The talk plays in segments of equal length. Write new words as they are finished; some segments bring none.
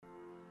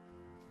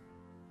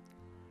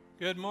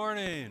Good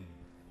morning.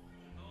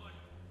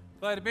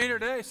 Glad to be here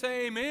today.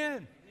 Say amen.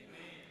 Amen.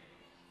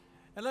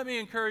 And let me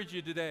encourage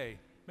you today.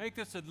 Make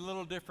this a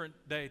little different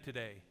day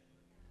today.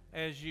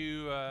 As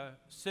you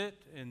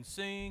sit and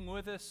sing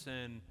with us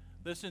and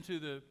listen to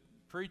the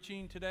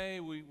preaching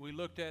today, we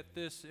looked at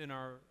this in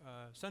our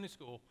Sunday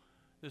school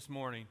this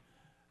morning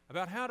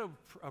about how to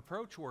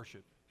approach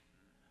worship.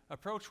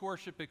 Approach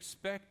worship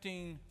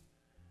expecting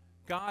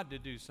God to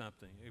do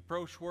something.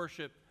 Approach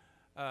worship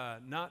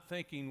not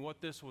thinking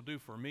what this will do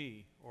for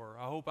me, or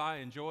I hope I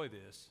enjoy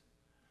this,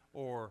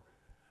 or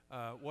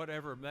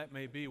whatever that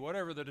may be,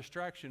 whatever the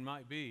distraction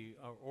might be,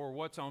 or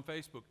what's on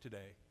Facebook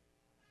today.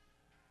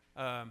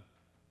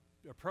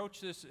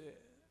 Approach this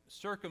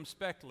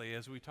circumspectly,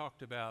 as we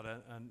talked about,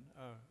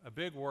 a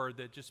big word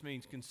that just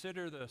means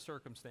consider the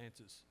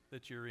circumstances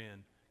that you're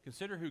in.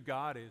 Consider who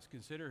God is.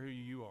 Consider who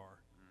you are.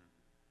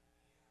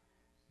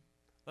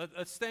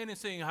 Let's stand and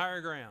sing Higher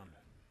Ground.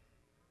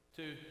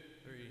 2,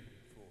 3,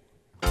 4.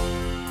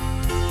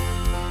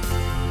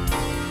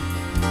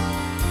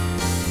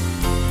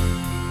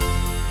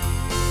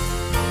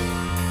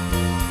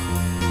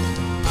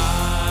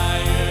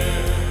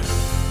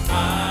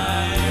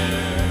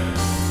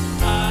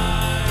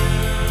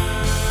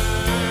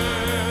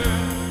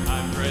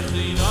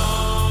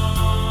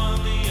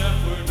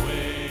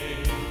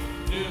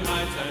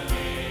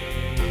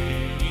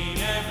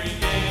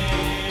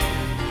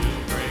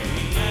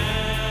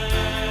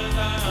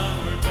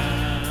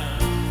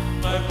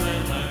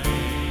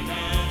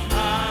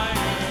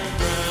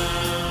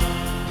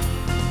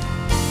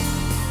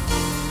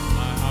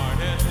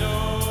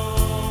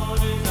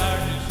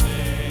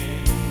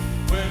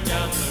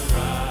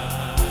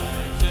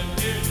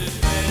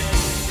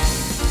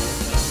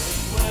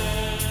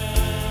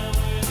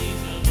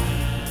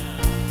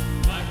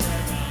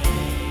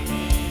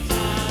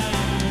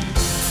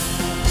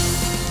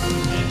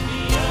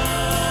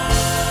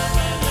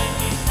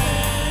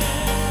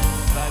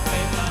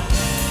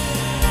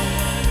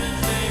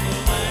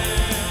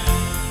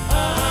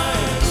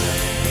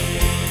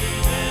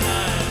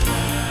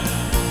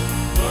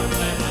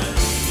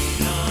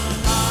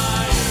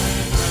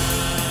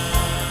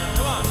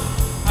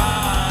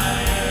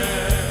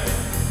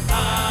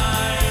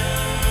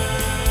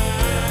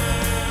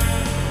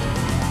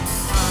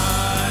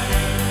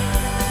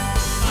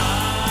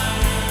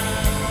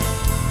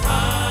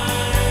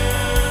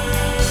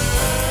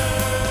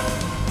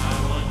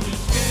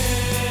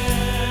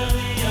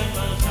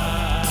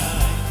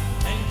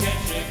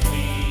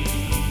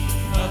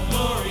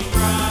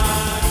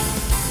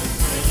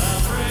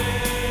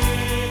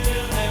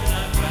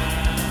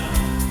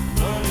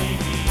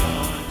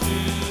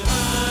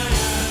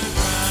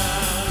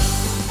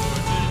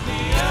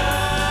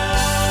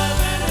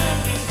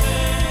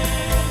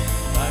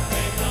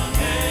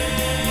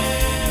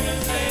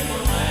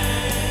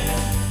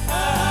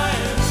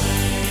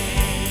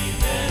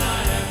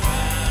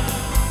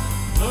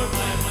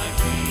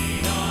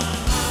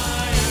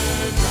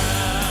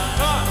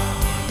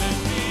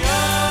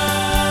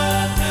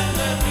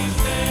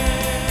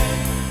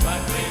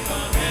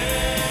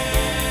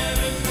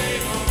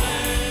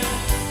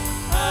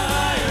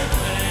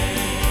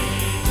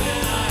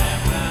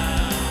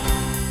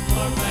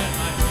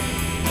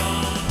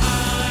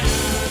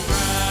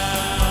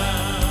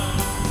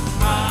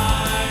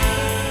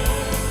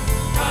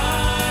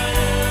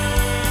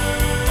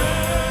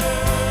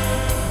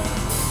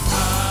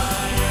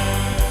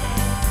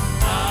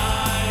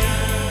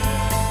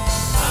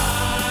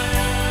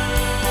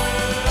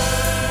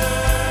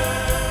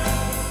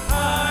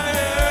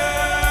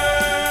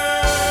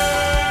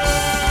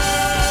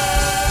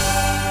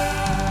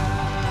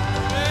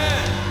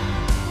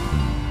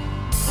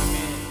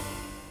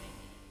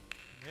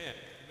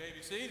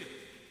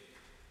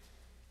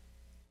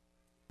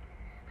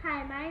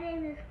 Hi, my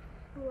name is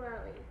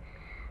Chloe,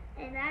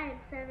 and I am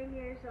 7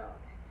 years old.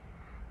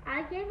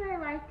 I gave my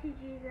life to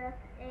Jesus,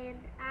 and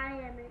I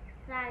am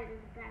excited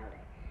about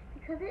it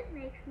because it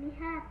makes me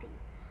happy.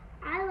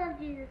 I love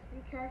Jesus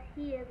because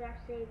he is our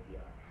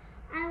Savior.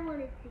 I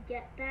wanted to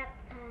get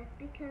baptized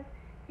because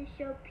to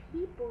show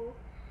people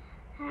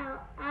how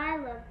I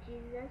love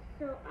Jesus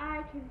so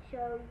I can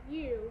show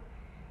you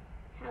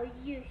how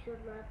you should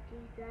love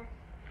Jesus.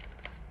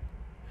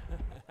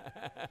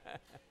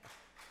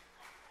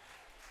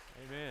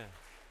 Amen.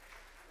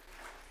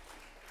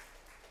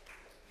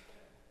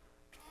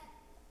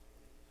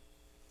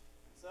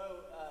 So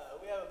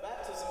we have a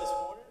baptism this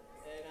morning,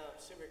 and I'm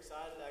super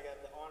excited. I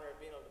got the honor of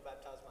being able to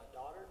baptize my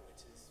daughter,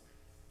 which is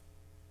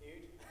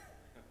huge.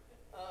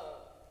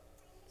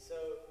 So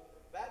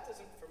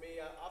baptism for me,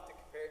 I often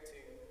compare it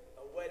to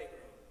a wedding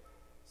ring.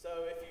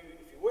 So if you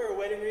wear a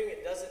wedding ring,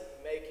 it doesn't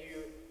make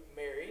you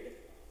married,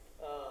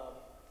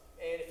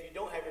 and if you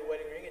don't have your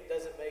wedding ring, it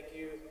doesn't make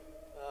you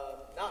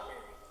not married.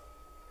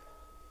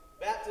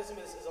 Baptism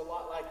is a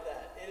lot like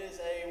that. It is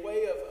a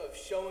way of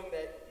showing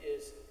that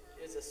is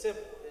a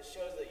symbol. It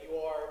shows that you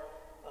are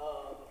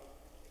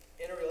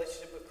in a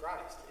relationship with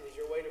Christ. It is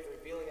your way of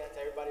revealing that to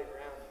everybody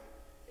around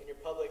you in your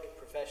public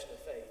profession of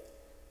faith.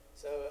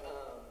 So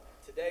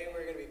today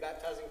we're going to be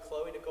baptizing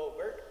Chloe Nicole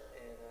Burke,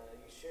 and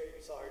you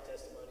saw her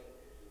testimony.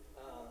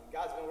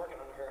 God's been working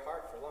on her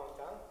heart for a long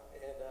time,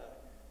 and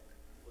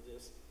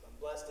I'm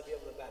blessed to be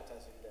able to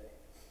baptize her today.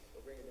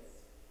 We'll bring it in.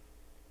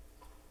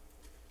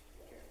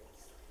 Be careful.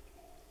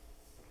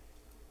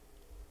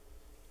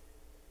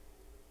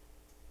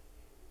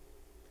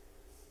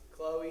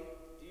 Chloe,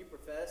 do you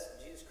profess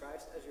Jesus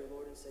Christ as your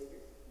Lord and Savior?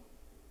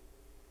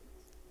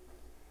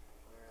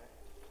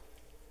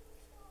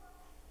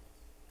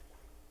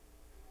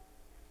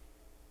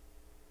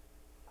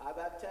 I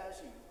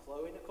baptize you,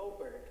 Chloe Nicole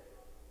Burke,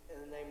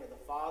 in the name of the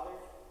Father,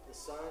 the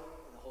Son,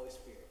 and the Holy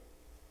Spirit.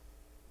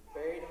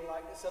 Buried in the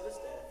likeness of his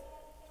death,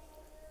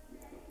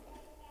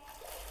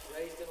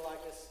 raised in the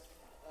likeness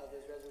of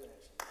his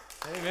resurrection.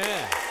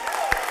 Amen.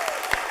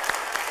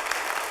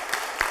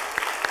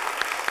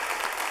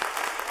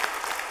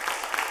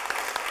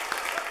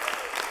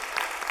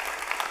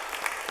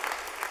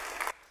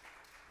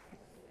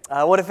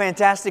 What a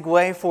fantastic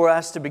way for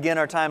us to begin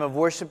our time of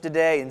worship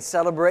today in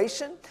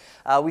celebration.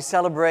 We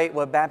celebrate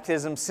what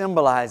baptism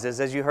symbolizes,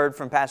 as you heard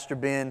from Pastor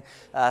Ben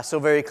so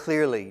very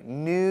clearly.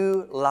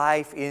 New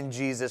life in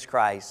Jesus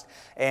Christ.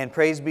 And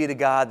praise be to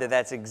God that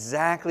that's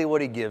exactly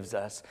what He gives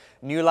us.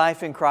 New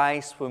life in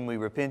Christ when we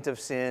repent of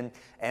sin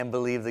and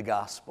believe the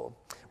gospel.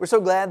 We're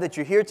so glad that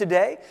you're here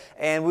today,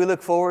 and we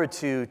look forward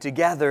to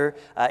together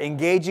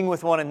engaging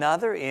with one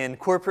another in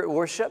corporate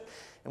worship.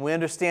 And we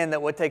understand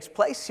that what takes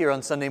place here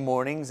on Sunday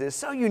mornings is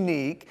so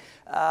unique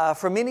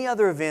from any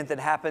other event that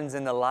happens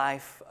in the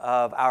life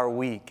of our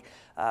week.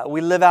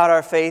 We live out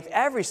our faith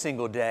every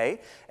single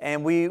day,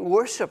 and we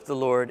worship the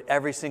Lord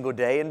every single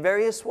day in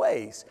various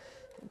ways.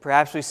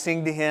 Perhaps we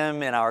sing to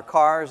Him in our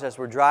cars as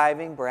we're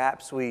driving.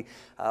 Perhaps we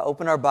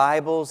open our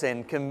Bibles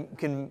and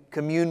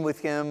commune with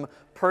Him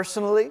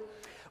personally.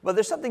 But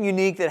there's something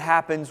unique that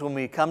happens when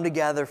we come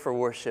together for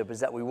worship,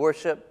 is that we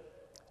worship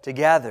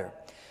together.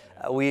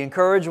 We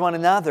encourage one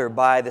another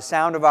by the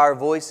sound of our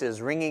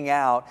voices ringing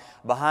out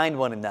behind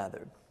one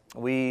another.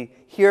 We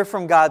hear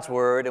from God's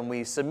Word and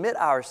we submit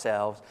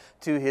ourselves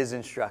to His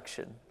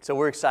instruction. So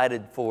we're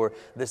excited for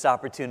this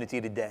opportunity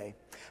today.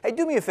 Hey,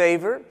 do me a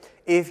favor.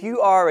 If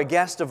you are a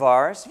guest of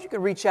ours, if you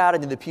can reach out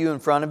into the pew in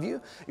front of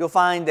you, you'll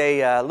find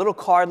a little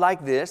card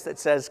like this that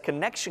says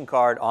Connection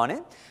Card on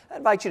it. I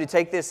invite you to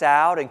take this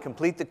out and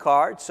complete the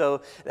card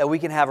so that we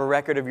can have a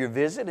record of your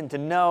visit and to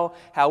know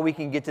how we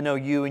can get to know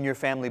you and your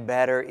family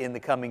better in the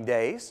coming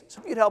days.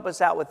 So if you'd help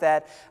us out with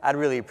that, I'd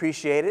really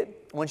appreciate it.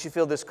 Once you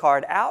fill this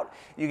card out,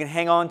 you can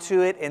hang on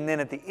to it, and then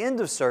at the end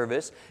of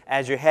service,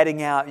 as you're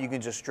heading out, you can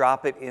just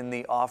drop it in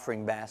the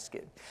offering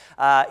basket.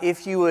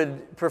 If you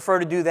would prefer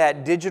to do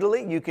that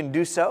digitally, you can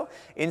do so.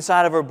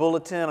 Inside of our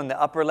bulletin on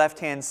the upper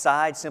left-hand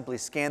side, simply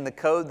scan the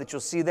code that you'll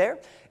see there.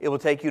 It will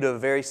take you to a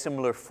very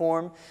similar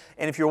form.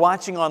 And if you're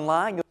watching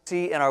online, you'll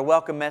see in our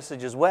welcome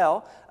message as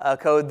well a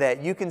code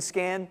that you can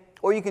scan,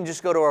 or you can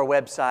just go to our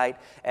website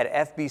at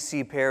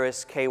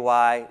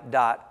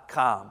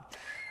fbcparisky.com.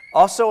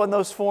 Also on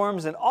those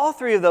forms, and all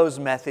three of those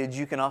methods,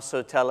 you can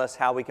also tell us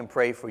how we can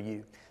pray for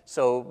you.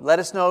 So let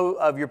us know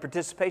of your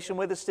participation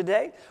with us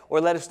today, or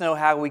let us know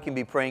how we can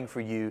be praying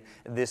for you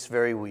this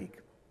very week.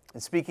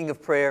 And speaking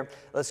of prayer,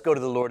 let's go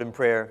to the Lord in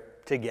prayer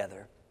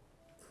together.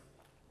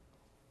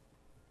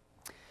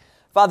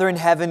 Father in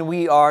heaven,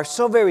 we are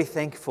so very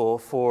thankful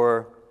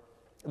for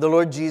the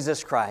Lord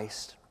Jesus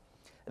Christ,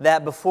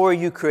 that before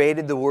you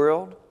created the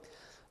world,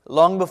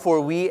 long before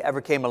we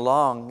ever came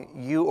along,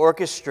 you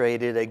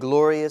orchestrated a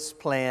glorious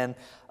plan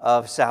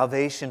of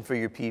salvation for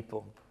your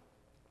people.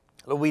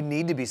 Lord, we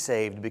need to be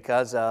saved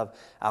because of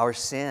our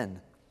sin.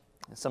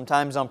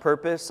 Sometimes on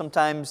purpose,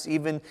 sometimes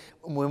even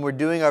when we're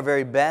doing our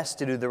very best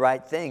to do the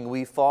right thing,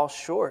 we fall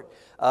short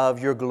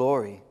of your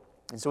glory.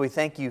 And so we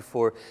thank you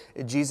for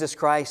Jesus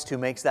Christ who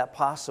makes that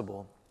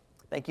possible.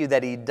 Thank you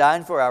that He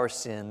died for our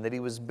sin, that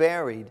He was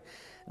buried,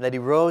 that He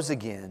rose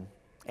again,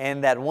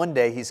 and that one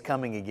day He's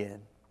coming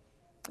again.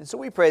 And so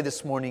we pray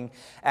this morning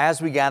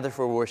as we gather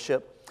for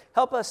worship,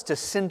 help us to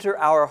center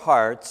our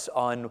hearts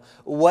on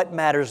what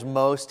matters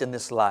most in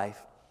this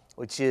life,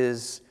 which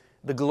is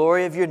the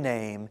glory of your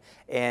name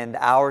and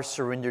our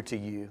surrender to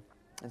you.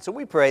 And so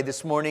we pray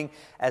this morning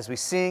as we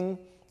sing,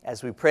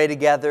 as we pray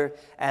together,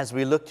 as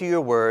we look to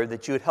your word,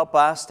 that you would help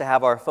us to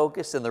have our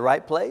focus in the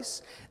right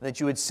place, and that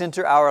you would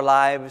center our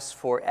lives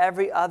for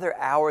every other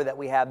hour that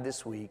we have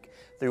this week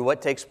through what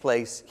takes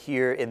place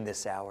here in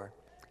this hour.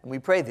 And we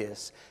pray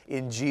this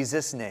in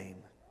Jesus' name.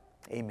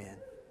 Amen.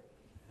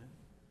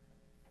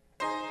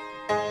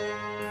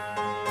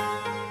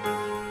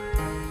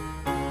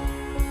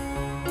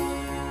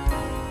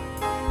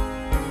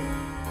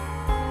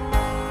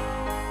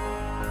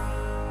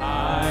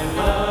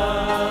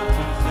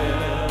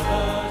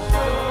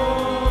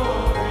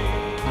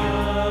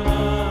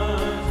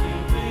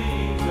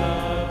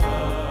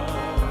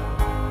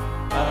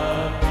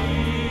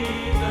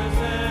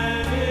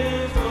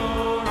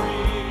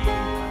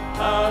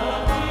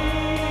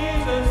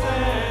 Jesus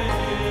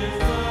and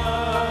His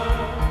love.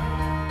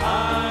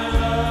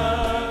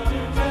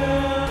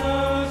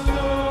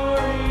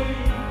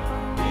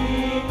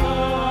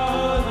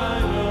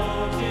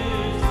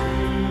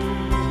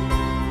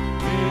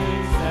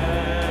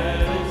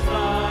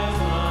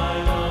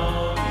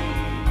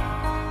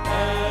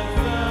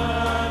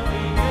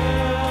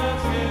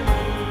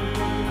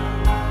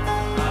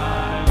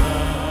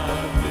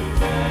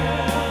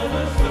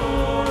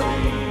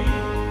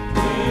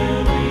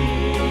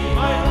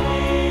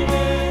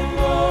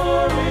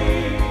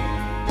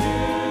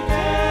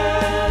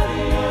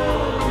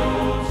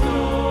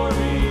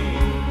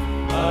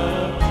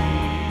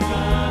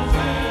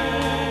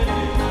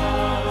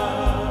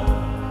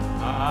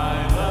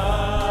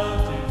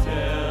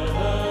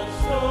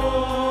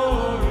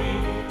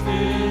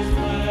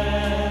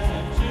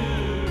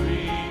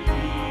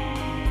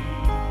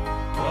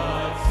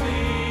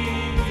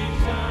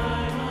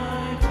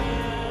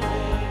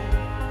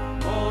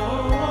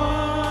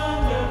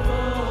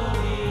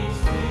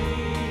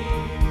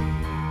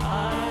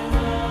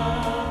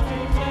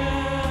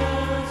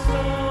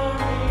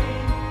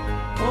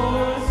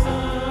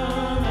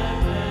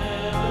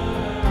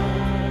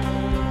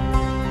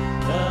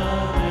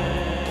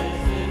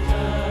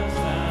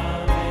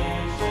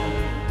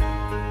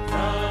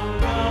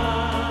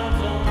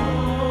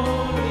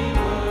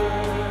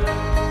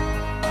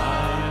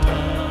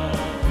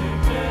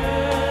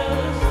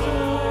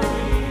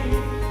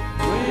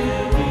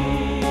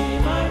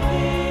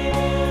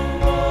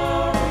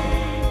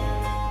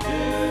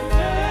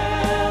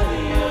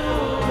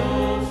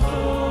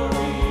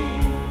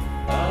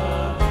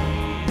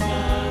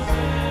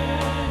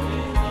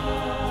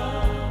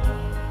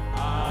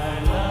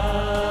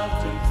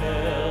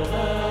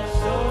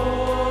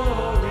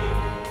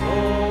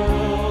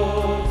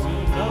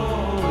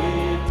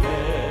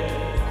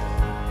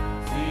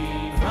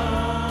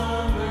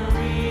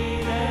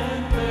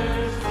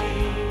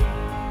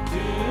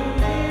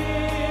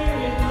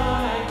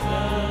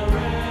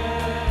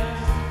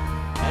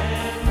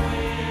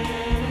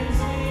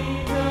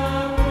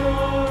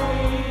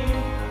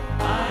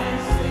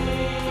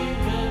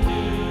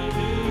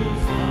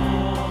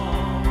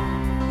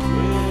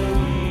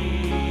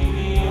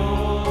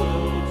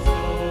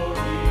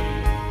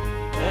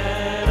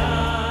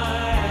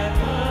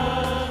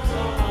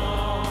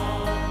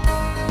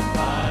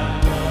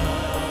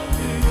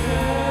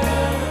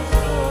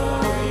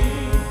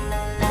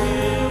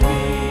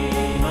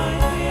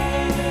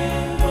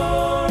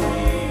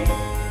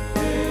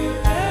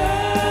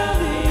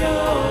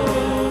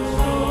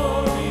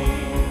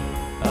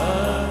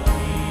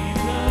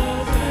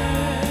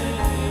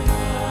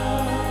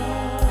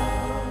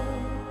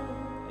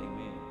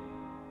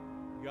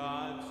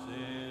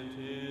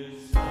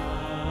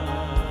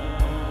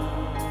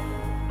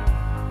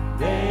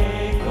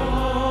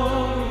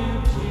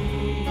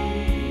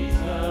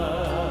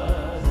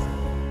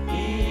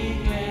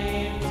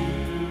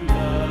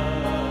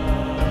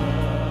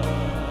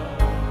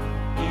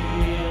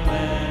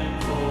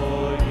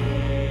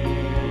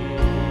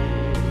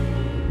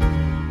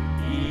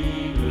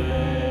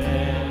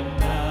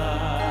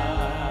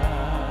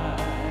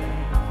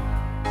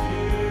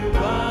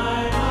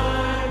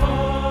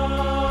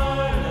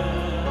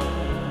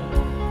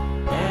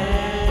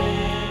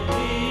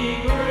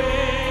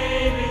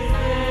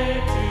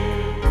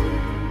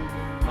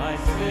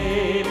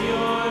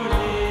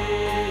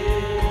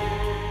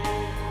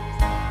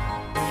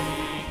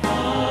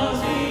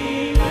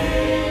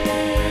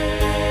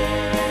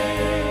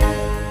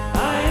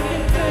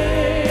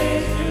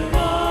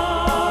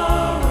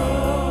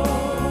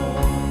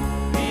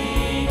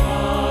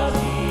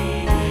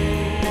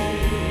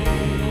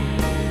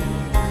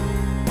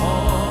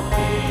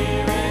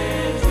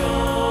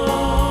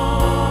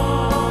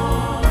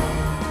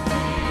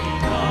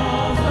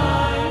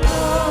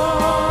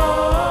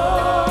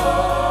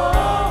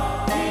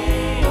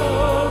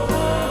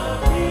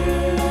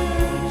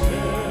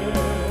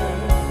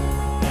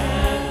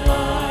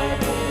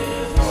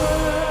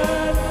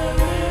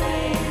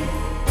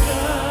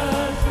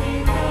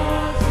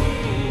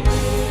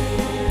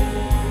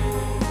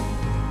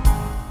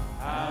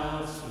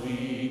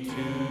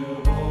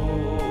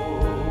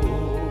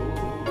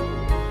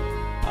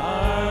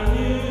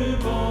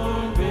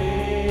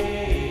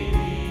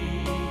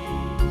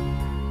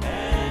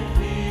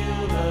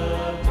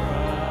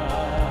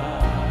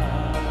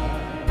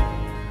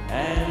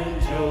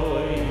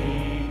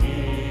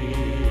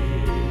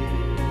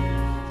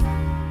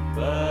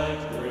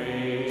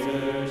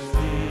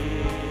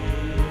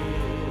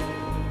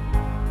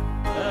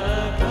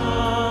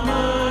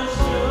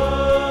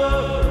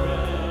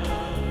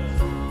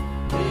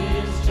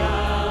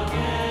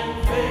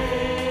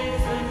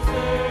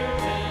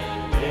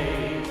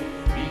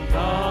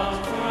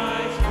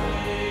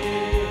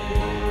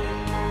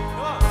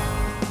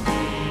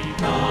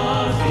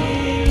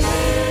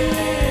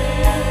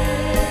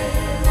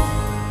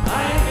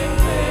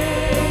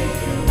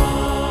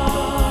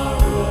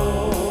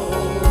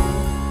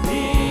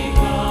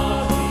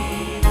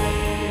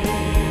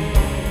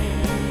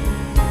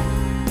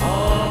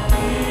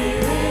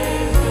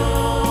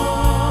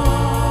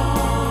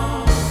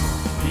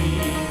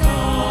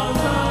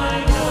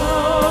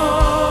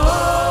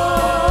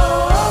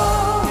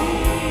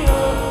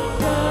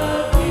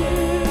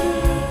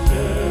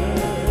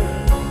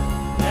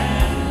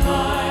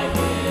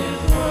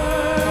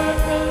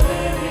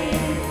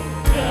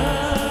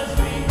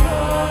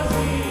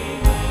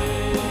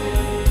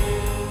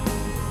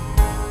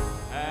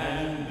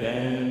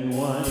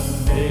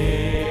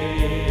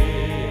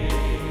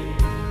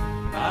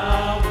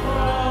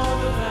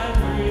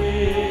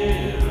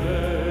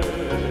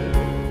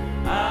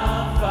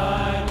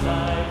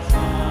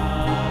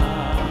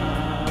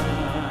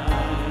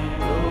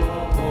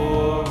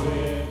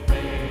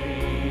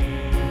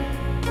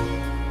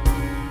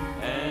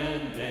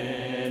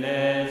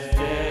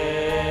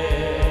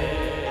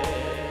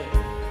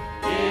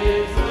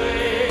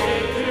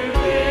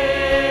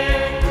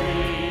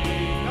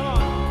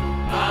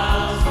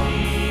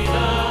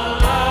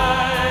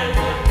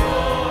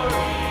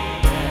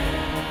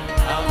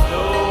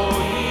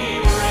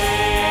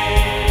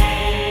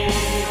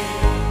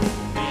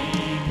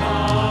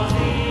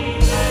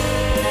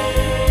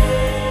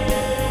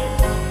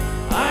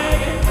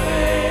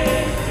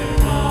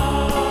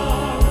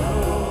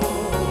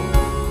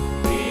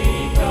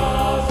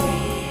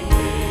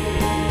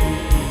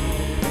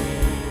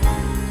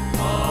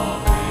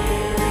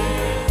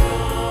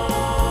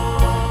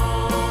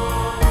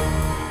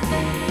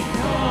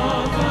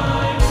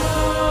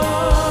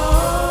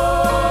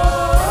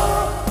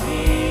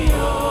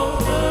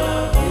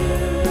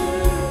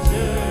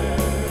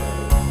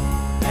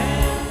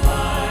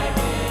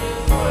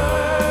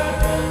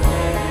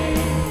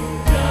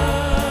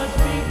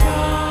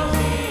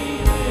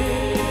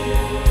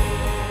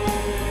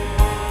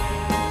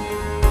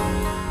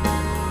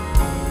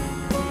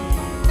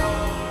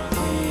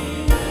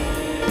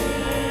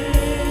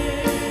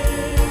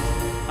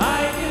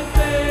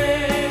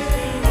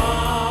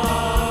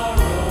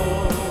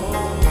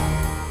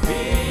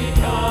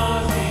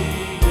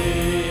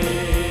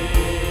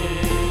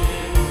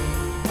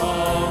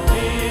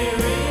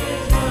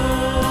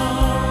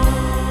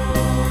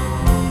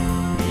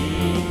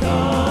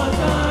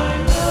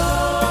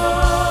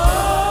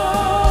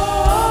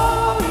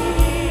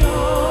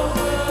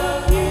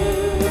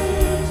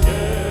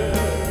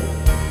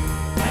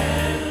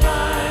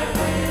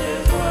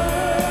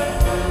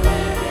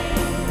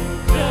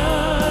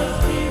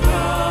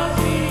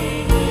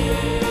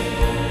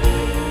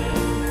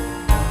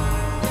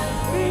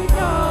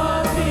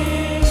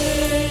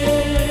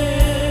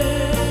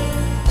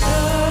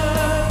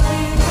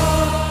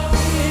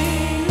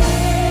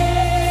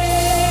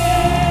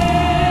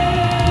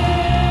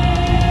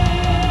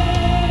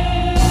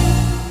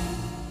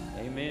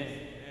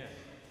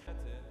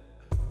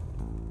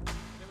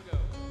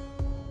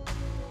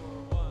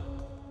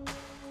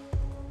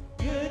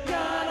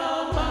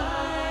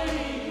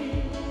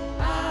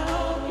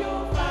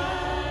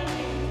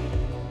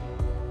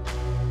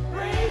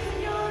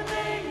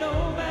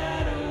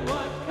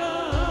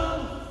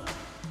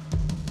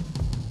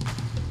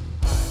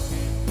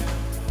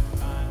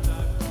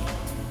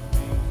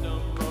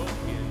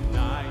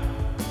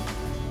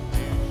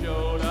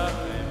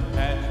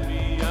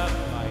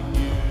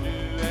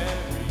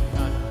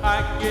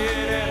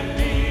 get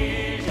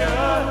amnesia.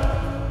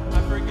 I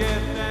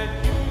forget that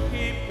you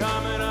keep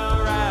coming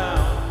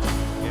around.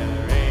 Yeah,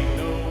 there ain't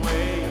no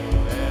way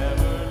you'll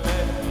ever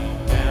let me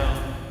down.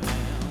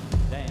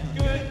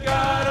 Good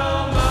God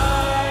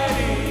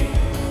Almighty,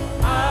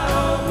 I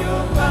hope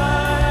you'll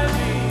find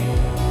me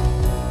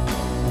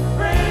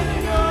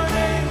praising your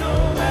name no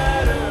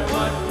matter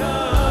what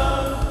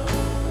comes.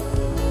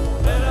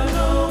 Let I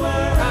know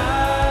where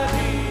I'd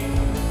be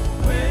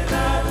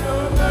without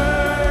your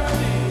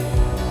mercy.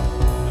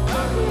 So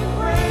I keep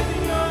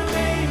praising your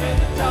name at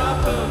the top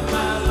of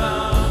my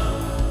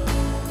lungs.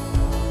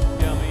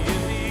 Tell me,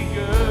 is he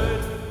good?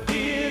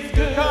 He is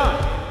good. Come on.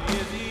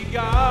 Is he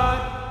God?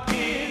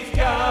 He is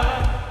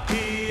God.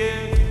 He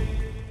is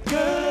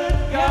good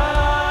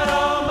God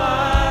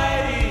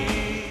Almighty.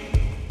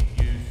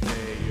 You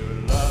say your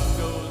love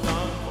goes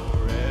on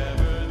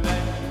forever,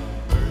 that your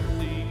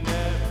mercy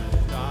never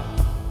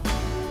stops.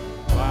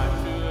 Why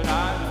should I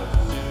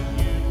assume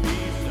you'd be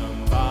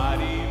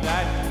somebody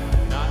that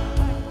you're not?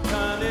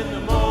 Sun in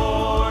the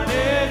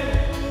morning,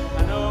 I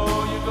know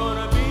you're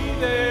gonna be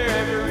there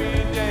every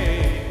day.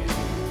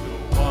 So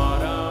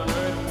what on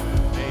earth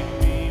would make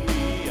me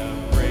be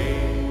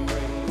afraid?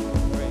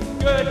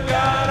 Good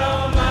God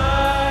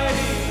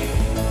Almighty,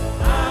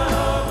 I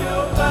hope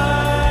you'll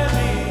find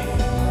me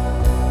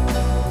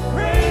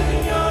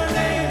praising your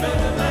name no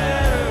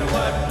matter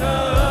what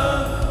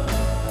comes.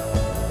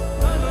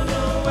 I don't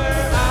know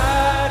where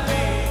I'd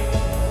be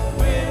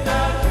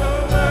without your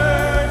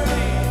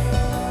mercy.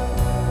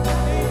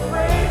 Keep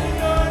praising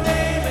your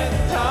name at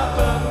the top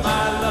of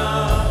my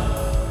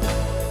lungs.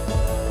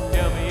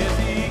 Tell me, is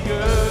he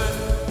good?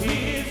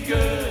 He's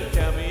good.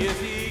 Tell me, is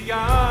he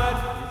God?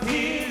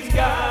 He's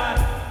God.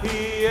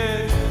 He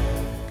is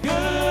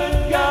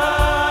good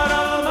God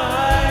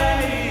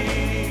Almighty.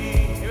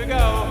 Here we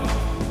go.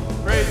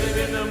 Praise him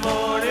in the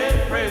morning,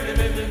 praise him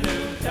in the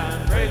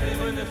noontime, praise him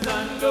when the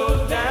sun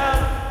goes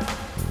down.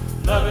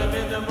 Love him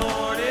in the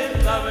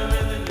morning, love him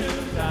in the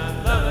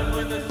noontime, love him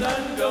when the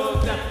sun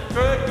goes down.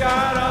 Good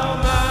God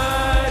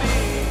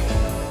Almighty,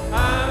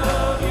 I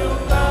hope you'll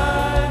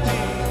find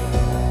me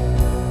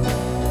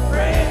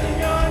praising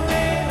your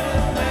name no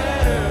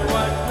matter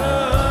what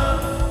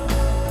comes.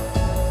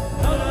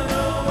 I don't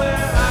know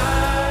where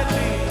I'd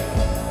be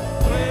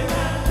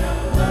without your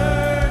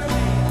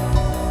mercy.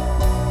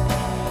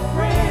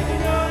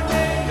 Praising your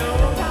name no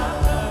top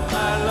of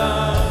my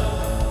lungs.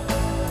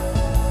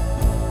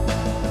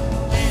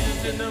 Jesus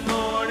in the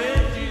morning,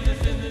 Jesus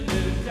in the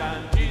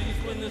noontime, Jesus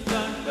when the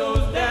sun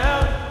goes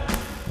down.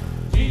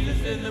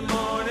 Jesus in the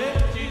morning,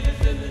 Jesus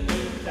in the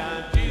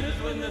noontime, Jesus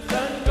when the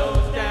sun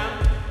goes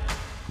down.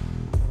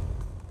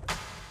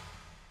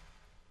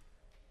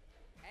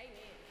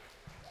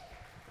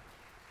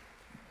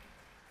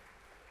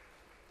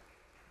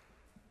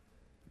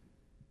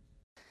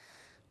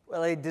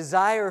 Well, a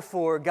desire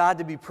for God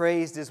to be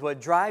praised is what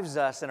drives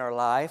us in our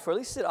life, or at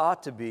least it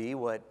ought to be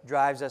what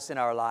drives us in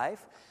our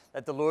life,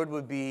 that the Lord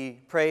would be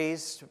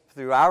praised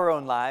through our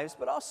own lives,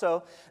 but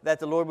also that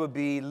the Lord would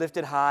be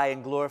lifted high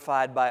and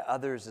glorified by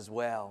others as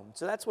well.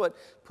 So that's what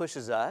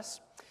pushes us.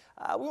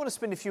 We want to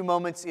spend a few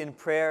moments in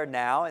prayer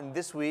now, and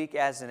this week,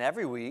 as in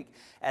every week,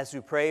 as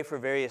we pray for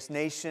various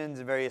nations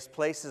and various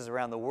places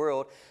around the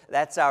world,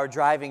 that's our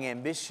driving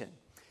ambition.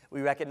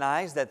 We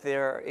recognize that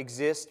there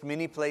exist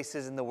many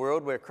places in the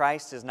world where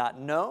Christ is not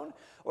known,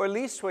 or at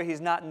least where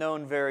He's not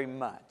known very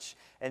much.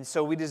 And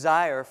so we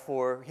desire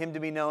for Him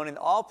to be known in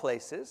all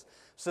places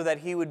so that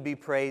He would be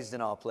praised in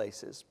all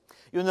places.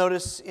 You'll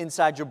notice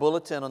inside your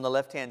bulletin on the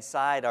left-hand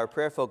side, our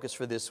prayer focus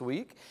for this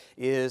week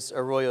is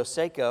Arroyo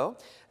Seco.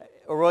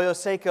 Arroyo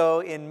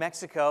Seco in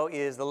Mexico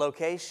is the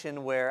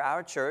location where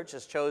our church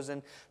has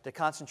chosen to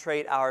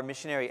concentrate our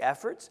missionary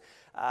efforts.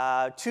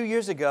 2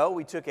 years ago,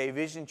 we took a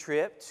vision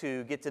trip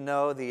to get to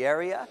know the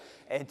area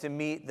and to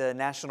meet the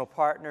national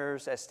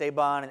partners,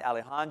 Esteban and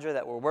Alejandra,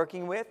 that we're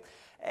working with.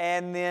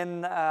 And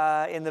then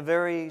in the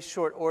very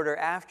short order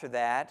after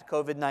that,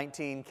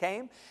 COVID-19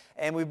 came,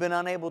 and we've been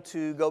unable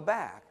to go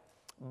back.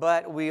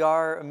 But we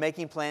are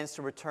making plans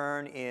to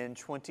return in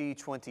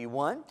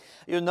 2021.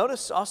 You'll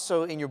notice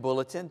also in your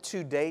bulletin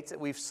 2 dates that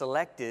we've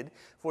selected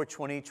for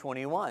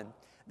 2021.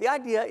 The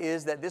idea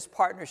is that this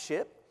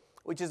partnership,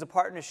 which is a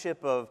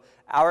partnership of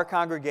our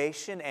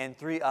congregation and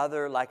 3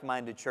 other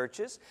like-minded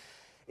churches,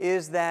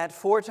 is that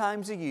 4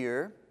 times a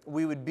year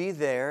we would be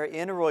there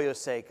in Arroyo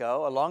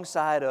Seco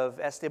alongside of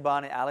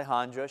Esteban and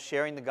Alejandra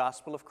sharing the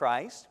gospel of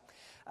Christ.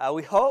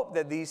 We hope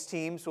that these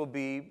teams will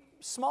be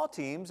small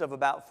teams of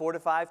about 4 to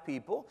 5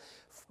 people,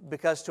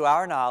 because to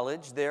our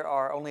knowledge there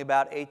are only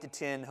about 8 to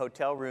 10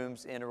 hotel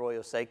rooms in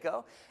Arroyo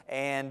Seco,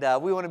 and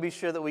we want to be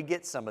sure that we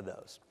get some of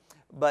those.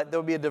 But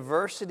there'll be a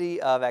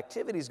diversity of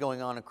activities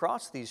going on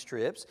across these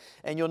trips,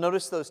 and you'll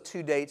notice those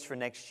 2 dates for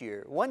next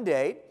year. One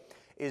date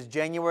is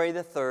January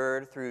the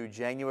 3rd through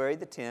January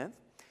the 10th.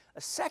 A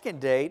second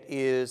date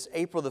is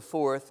April the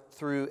 4th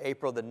through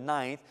April the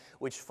 9th,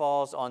 which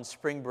falls on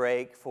spring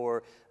break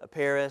for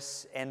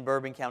Paris and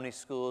Bourbon County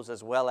schools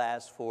as well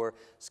as for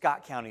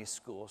Scott County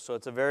schools. So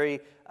it's a very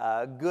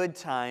good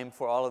time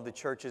for all of the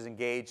churches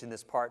engaged in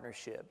this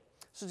partnership.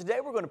 So today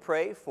we're going to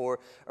pray for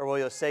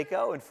Arroyo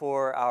Seco and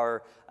for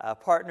our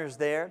partners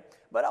there.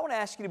 But I want to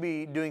ask you to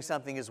be doing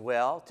something as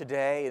well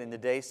today and in the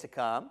days to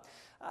come.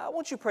 I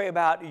want you to pray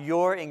about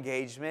your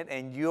engagement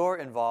and your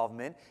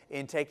involvement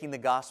in taking the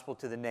gospel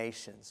to the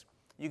nations.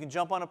 You can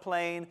jump on a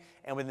plane,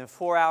 and within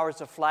 4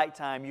 hours of flight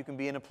time, you can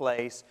be in a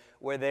place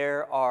where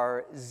there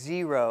are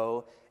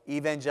 0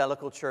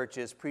 evangelical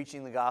churches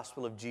preaching the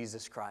gospel of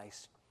Jesus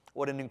Christ.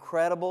 What an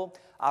incredible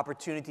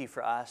opportunity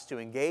for us to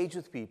engage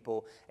with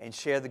people and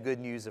share the good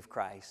news of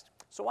Christ.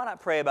 So why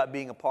not pray about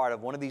being a part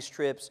of one of these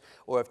trips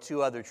or of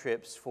 2 other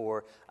trips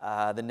for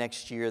the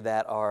next year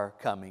that are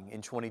coming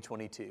in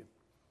 2022.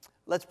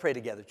 Let's pray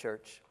together,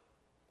 church.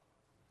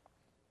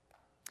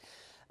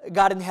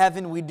 God in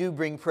heaven, we do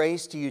bring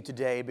praise to you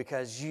today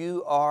because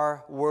you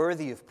are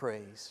worthy of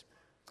praise.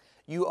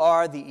 You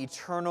are the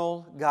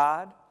eternal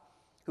God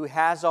who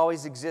has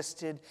always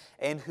existed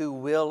and who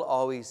will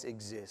always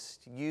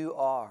exist. You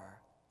are.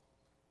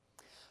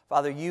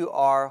 Father, you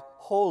are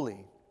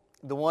holy,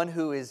 the one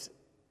who is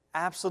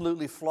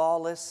absolutely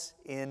flawless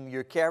in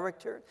your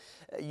character.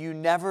 You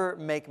never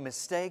make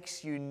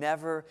mistakes. You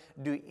never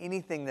do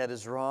anything that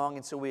is wrong.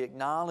 And so we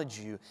acknowledge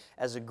you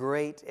as a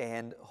great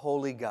and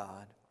holy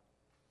God.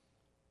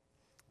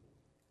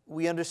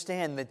 We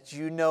understand that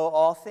you know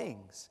all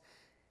things.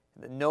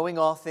 That knowing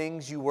all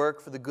things, you work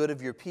for the good of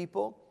your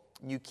people.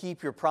 You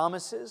keep your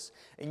promises.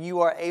 And you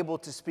are able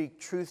to speak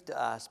truth to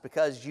us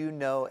because you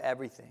know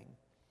everything.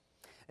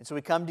 And so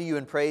we come to you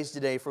in praise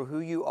today for who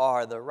you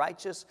are, the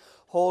righteous,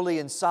 holy,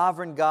 and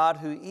sovereign God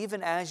who,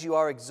 even as you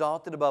are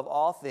exalted above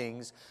all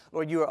things,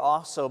 Lord, you are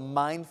also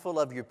mindful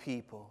of your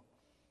people.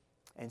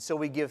 And so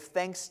we give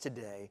thanks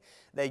today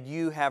that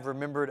you have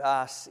remembered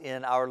us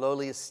in our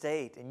lowly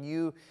estate, and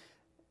you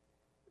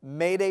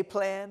made a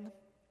plan,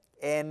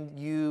 and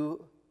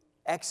you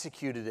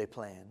executed a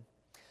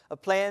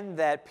plan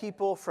that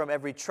people from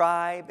every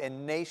tribe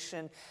and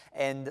nation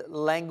and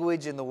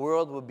language in the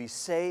world would be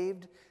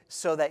saved,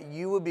 so that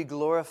you would be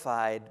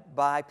glorified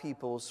by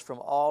peoples from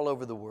all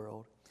over the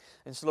world.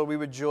 And so, Lord, we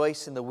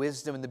rejoice in the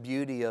wisdom and the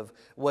beauty of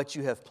what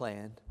you have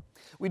planned.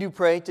 We do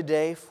pray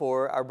today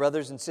for our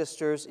brothers and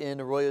sisters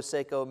in Arroyo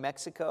Seco,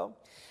 Mexico.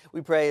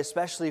 We pray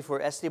especially for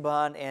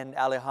Esteban and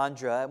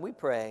Alejandra. And we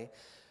pray,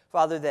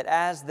 Father, that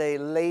as they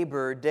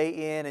labor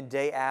day in and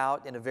day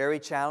out in a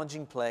very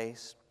challenging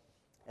place,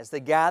 as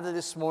they gather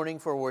this morning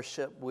for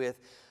worship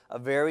with a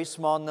very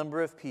small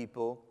number of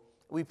people,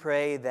 we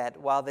pray that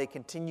while they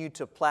continue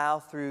to plow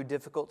through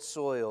difficult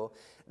soil,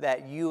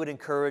 that you would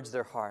encourage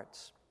their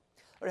hearts.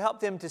 Lord, help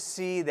them to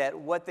see that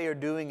what they are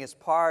doing is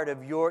part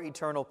of your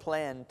eternal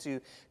plan to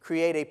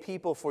create a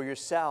people for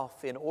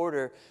yourself in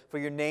order for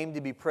your name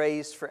to be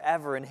praised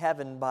forever in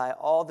heaven by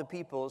all the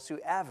peoples who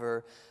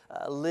ever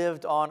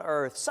lived on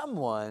earth.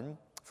 Someone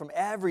from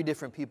every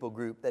different people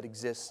group that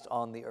exists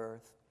on the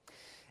earth.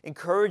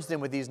 Encourage them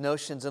with these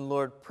notions, and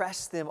Lord,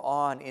 press them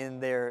on in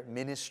their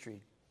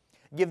ministry.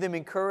 Give them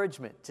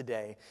encouragement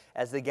today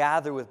as they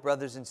gather with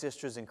brothers and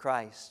sisters in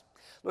Christ.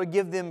 Lord,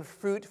 give them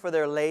fruit for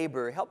their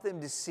labor. Help them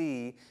to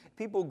see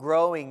people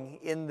growing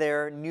in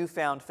their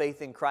newfound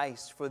faith in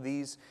Christ for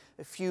these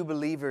few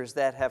believers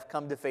that have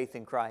come to faith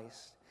in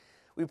Christ.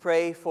 We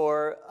pray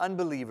for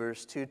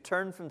unbelievers to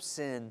turn from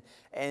sin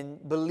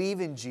and believe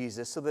in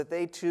Jesus so that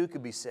they too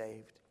could be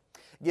saved.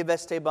 Give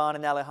Esteban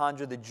and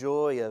Alejandra the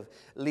joy of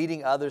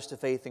leading others to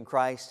faith in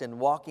Christ and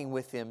walking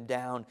with them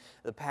down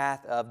the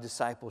path of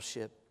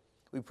discipleship.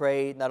 We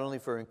pray not only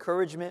for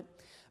encouragement,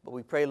 but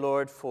we pray,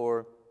 Lord,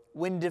 for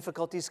when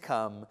difficulties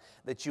come,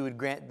 that you would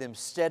grant them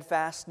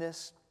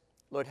steadfastness.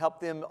 Lord, help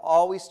them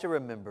always to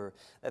remember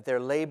that their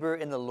labor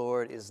in the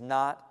Lord is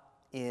not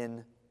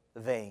in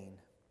vain.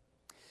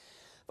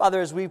 Father,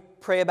 as we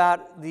pray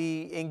about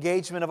the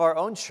engagement of our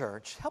own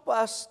church, help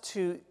us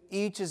to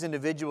each as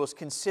individuals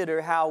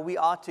consider how we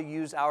ought to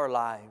use our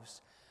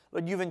lives.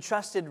 Lord, you've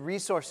entrusted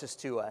resources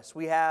to us.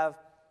 We have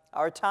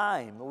our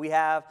time, we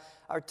have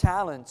our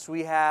talents,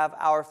 we have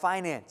our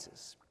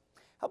finances.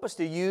 Help us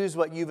to use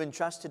what you've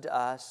entrusted to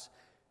us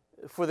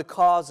for the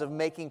cause of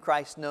making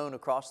Christ known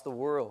across the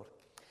world.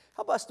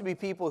 Help us to be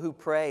people who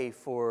pray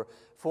for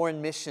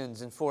foreign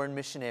missions and foreign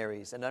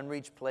missionaries and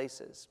unreached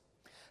places.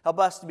 Help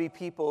us to be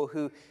people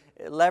who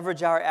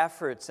leverage our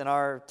efforts and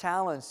our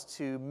talents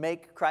to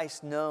make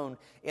Christ known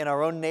in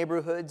our own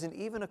neighborhoods and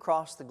even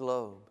across the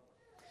globe.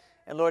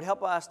 And Lord,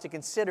 help us to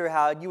consider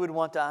how you would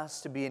want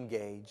us to be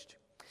engaged.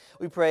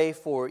 We pray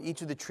for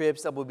each of the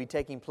trips that will be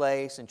taking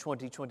place in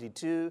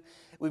 2022.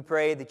 We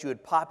pray that you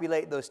would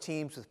populate those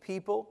teams with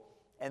people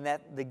and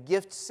that the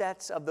gift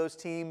sets of those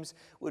teams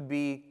would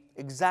be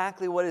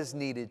exactly what is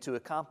needed to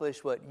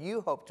accomplish what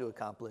you hope to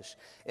accomplish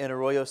in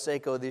Arroyo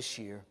Seco this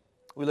year.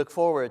 We look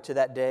forward to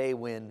that day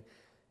when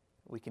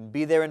we can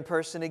be there in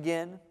person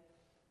again,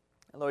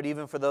 Lord,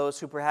 even for those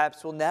who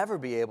perhaps will never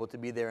be able to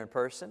be there in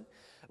person,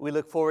 we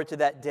look forward to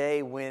that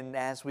day when,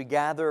 as we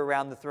gather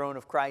around the throne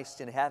of Christ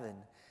in heaven,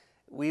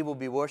 we will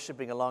be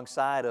worshiping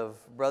alongside of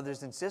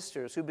brothers and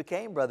sisters who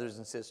became brothers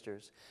and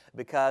sisters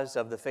because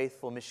of the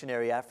faithful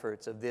missionary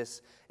efforts of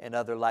this and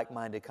other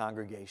like-minded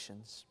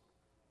congregations.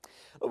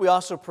 We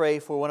also pray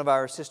for one of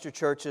our sister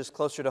churches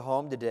closer to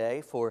home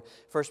today, for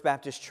First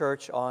Baptist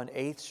Church on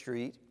 8th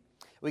Street.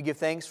 We give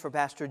thanks for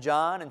Pastor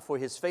John and for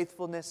his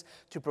faithfulness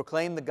to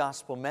proclaim the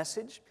gospel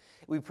message.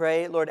 We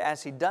pray, Lord,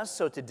 as he does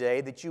so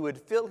today, that you would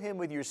fill him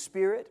with your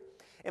Spirit,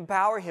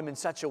 empower him in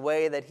such a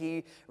way that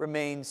he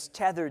remains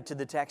tethered to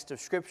the text of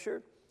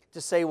Scripture,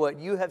 to say what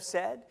you have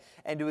said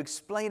and to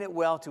explain it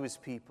well to his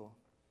people.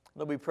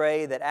 Lord, we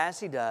pray that as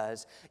he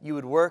does, you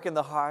would work in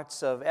the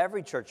hearts of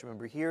every church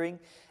member hearing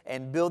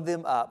and build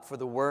them up for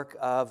the work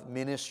of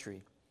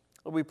ministry.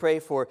 Lord, we pray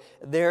for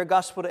their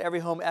Gospel to Every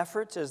Home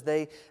efforts as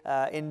they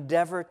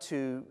endeavor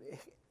to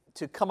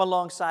come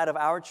alongside of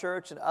our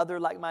church and other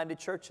like-minded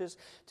churches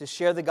to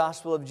share the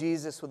gospel of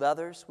Jesus with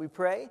others. We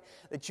pray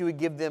that you would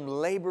give them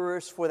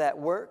laborers for that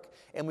work,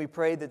 and we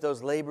pray that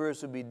those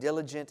laborers would be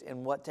diligent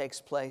in what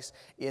takes place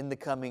in the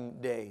coming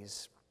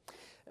days.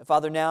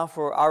 Father, now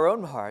for our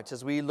own hearts,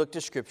 as we look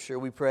to Scripture,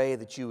 we pray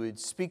that you would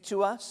speak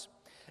to us,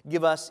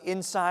 give us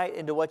insight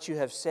into what you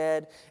have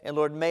said, and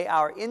Lord, may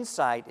our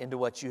insight into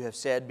what you have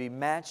said be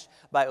matched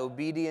by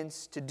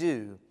obedience to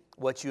do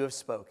what you have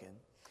spoken.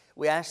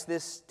 We ask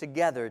this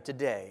together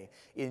today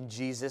in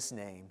Jesus'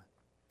 name.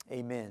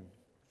 Amen.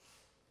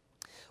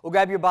 Well,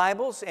 grab your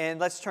Bibles and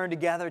let's turn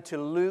together to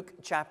Luke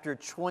chapter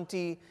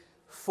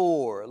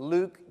 24.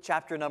 Luke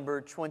chapter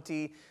number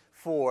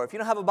 24. If you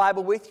don't have a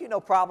Bible with you, no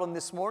problem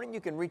this morning.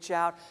 You can reach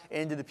out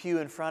into the pew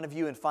in front of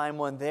you and find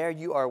one there.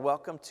 You are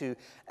welcome to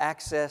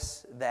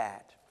access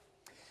that.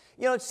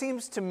 You know, it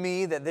seems to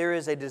me that there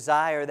is a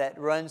desire that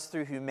runs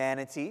through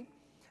humanity,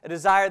 a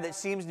desire that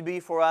seems to be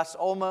for us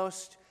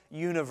almost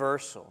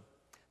universal.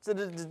 So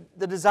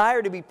the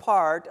desire to be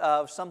part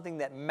of something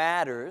that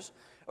matters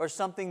or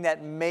something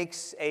that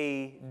makes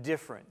a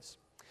difference.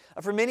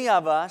 For many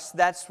of us,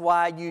 that's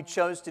why you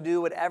chose to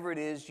do whatever it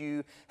is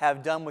you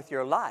have done with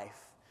your life.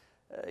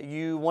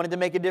 You wanted to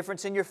make a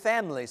difference in your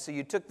family, so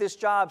you took this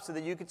job so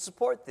that you could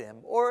support them.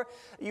 Or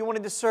you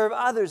wanted to serve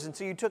others, and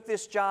so you took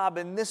this job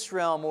in this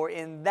realm or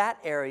in that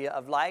area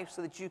of life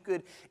so that you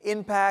could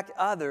impact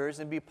others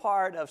and be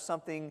part of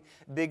something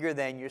bigger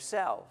than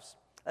yourselves.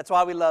 That's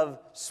why we love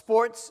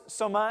sports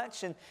so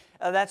much, and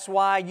that's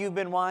why you've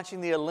been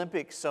watching the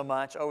Olympics so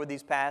much over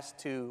these past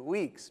 2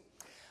 weeks.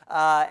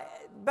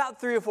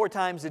 About 3 or 4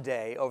 times a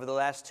day over the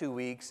last 2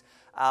 weeks,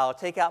 I'll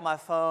take out my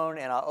phone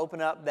and I'll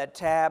open up that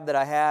tab that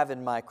I have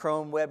in my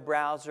Chrome web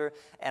browser,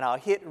 and I'll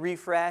hit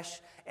refresh,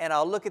 and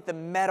I'll look at the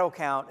medal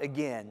count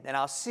again, and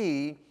I'll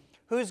see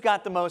who's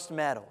got the most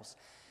medals.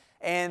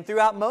 And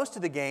throughout most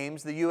of the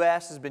games, the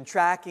U.S. has been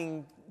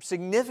tracking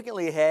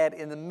significantly ahead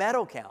in the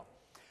medal count.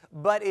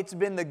 But it's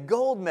been the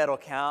gold medal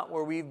count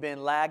where we've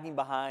been lagging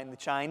behind the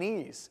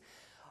Chinese.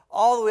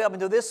 All the way up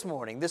until this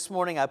morning. This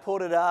morning I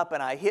pulled it up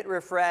and I hit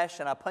refresh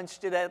and I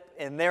punched it up,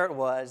 and there it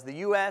was. The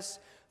U.S.,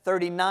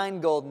 39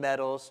 gold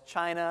medals.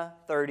 China,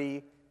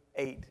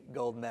 38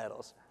 gold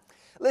medals.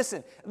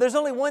 Listen, there's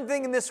only one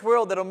thing in this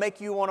world that'll make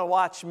you want to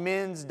watch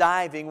men's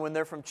diving when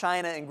they're from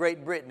China and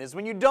Great Britain, is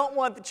when you don't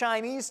want the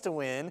Chinese to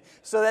win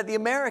so that the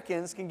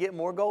Americans can get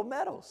more gold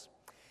medals.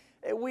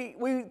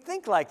 We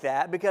think like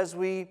that because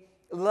we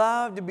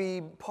love to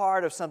be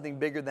part of something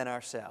bigger than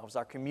ourselves,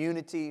 our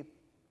community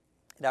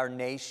and our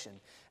nation,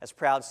 as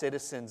proud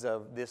citizens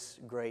of this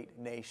great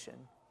nation.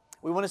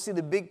 We want to see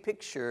the big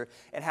picture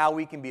and how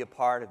we can be a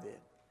part of it.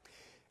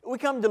 We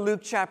come to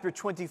Luke chapter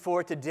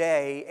 24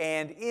 today,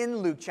 and in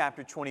Luke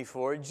chapter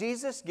 24,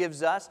 Jesus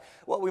gives us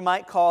what we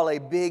might call a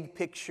big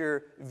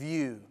picture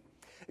view.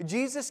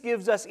 Jesus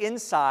gives us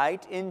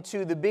insight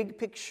into the big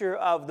picture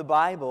of the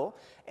Bible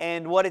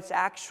and what it's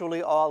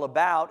actually all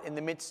about in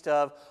the midst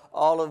of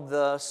all of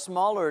the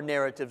smaller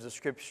narratives of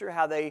Scripture,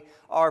 how they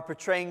are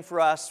portraying for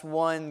us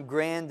one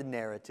grand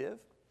narrative.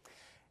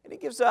 And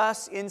it gives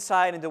us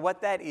insight into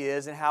what that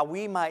is and how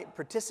we might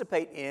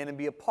participate in and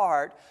be a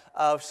part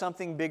of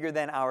something bigger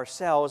than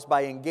ourselves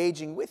by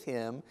engaging with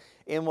Him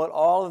in what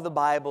all of the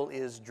Bible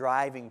is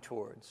driving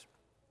towards.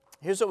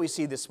 Here's what we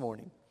see this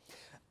morning.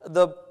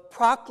 The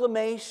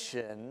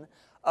proclamation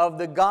of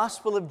the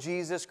gospel of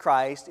Jesus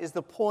Christ is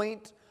the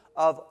point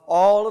of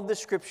all of the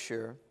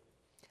Scripture,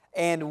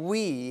 and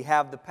we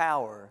have the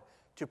power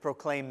to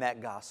proclaim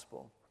that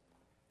gospel.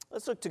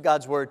 Let's look to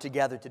God's Word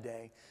together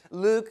today.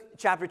 Luke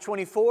chapter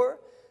 24,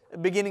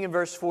 beginning in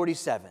verse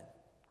 47.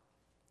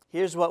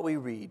 Here's what we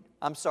read.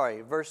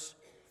 Verse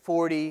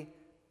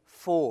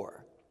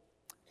 44.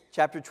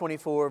 Chapter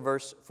 24,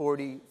 verse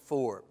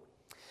 44.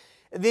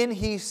 Then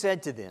he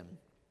said to them,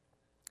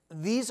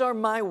 "These are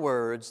my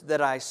words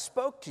that I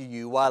spoke to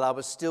you while I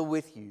was still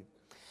with you,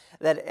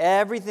 that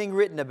everything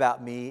written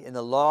about me in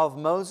the law of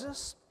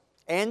Moses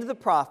and the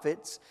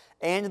prophets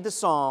and the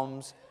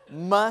Psalms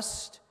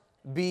must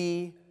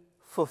be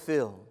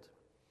fulfilled."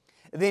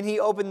 Then he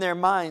opened their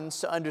minds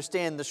to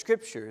understand the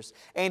Scriptures,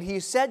 and he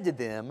said to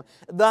them,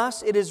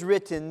 "Thus it is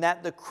written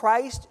that the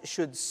Christ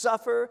should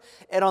suffer,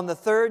 and on the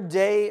third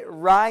day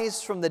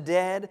rise from the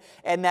dead,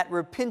 and that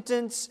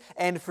repentance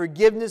and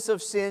forgiveness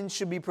of sins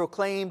should be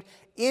proclaimed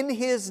in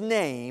his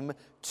name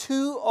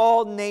to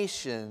all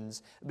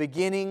nations,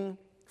 beginning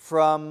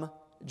from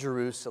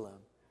Jerusalem."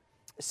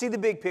 See the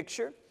big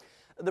picture?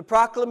 The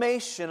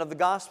proclamation of the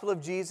gospel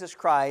of Jesus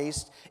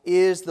Christ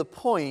is the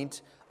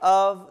point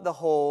of the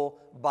whole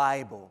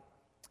Bible.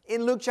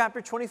 In Luke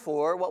chapter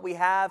 24, what we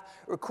have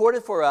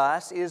recorded for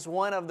us is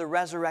one of the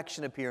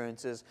resurrection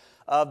appearances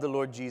of the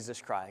Lord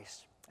Jesus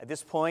Christ. At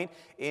this point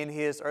in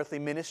his earthly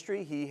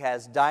ministry, he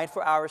has died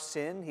for our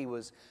sin, he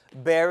was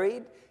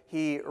buried,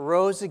 he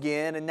rose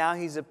again, and now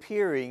he's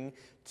appearing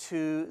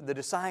to the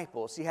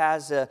disciples. He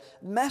has a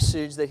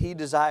message that he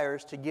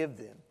desires to give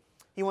them.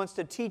 He wants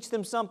to teach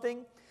them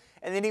something,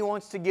 and then he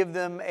wants to give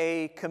them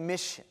a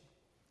commission.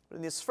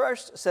 In this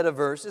first set of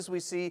verses, we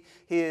see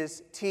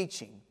his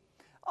teaching.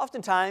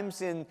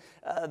 Oftentimes in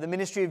the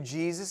ministry of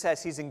Jesus,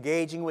 as he's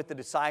engaging with the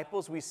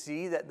disciples, we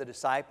see that the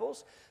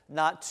disciples,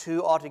 not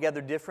too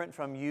altogether different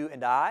from you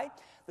and I,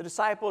 the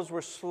disciples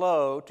were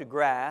slow to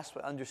grasp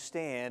and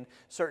understand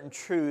certain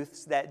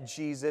truths that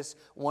Jesus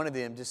wanted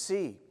them to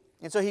see.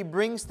 And so he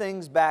brings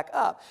things back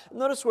up.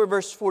 Notice where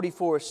verse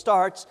 44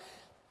 starts.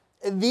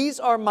 "These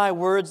are my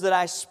words that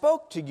I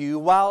spoke to you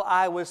while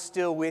I was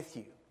still with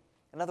you."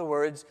 In other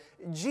words,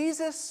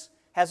 Jesus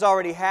has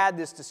already had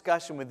this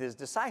discussion with his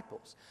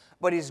disciples,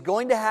 but he's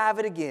going to have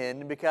it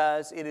again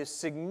because it is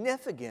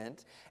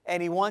significant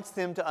and he wants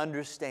them to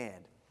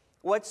understand.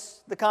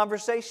 What's the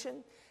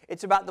conversation?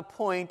 It's about the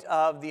point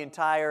of the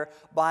entire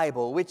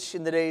Bible, which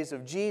in the days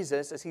of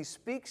Jesus, as he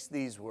speaks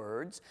these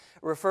words,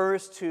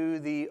 refers to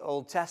the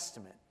Old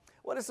Testament.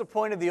 What is the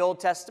point of the Old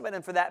Testament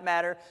and, for that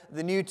matter,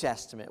 the New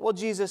Testament? Well,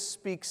 Jesus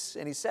speaks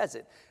and he says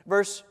it.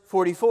 Verse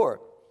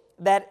 44,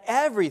 "That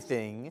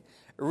everything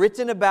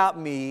written about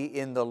me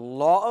in the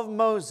law of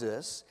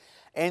Moses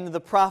and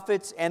the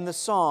prophets and the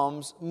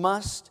Psalms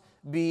must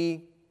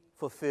be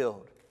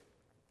fulfilled."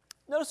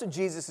 Notice what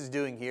Jesus is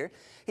doing here.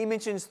 He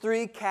mentions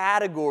three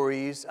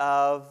categories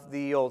of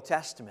the Old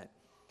Testament.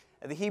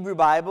 The Hebrew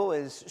Bible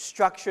is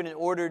structured and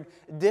ordered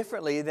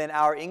differently than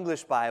our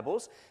English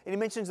Bibles. And he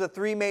mentions the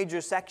three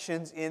major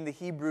sections in the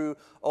Hebrew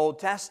Old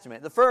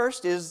Testament. The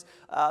first is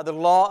the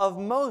law of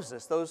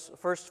Moses, those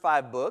first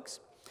 5 books.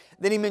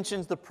 Then he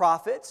mentions the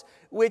prophets,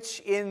 which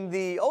in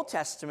the Old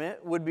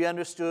Testament would be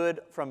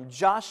understood from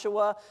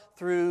Joshua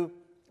through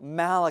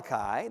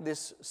Malachi,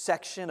 this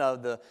section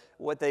of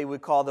what they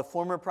would call the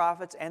former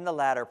prophets and the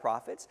latter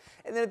prophets.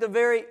 And then at the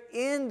very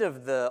end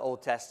of the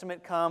Old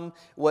Testament come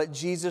what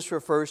Jesus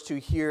refers to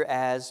here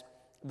as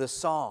the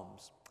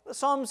Psalms. The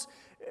Psalms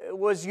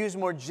was used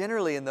more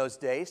generally in those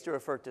days to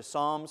refer to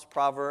Psalms,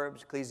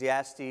 Proverbs,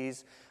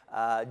 Ecclesiastes,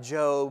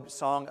 Job,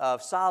 Song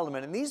of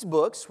Solomon. And these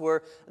books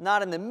were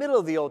not in the middle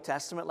of the Old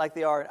Testament like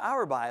they are in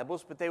our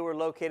Bibles, but they were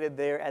located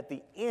there at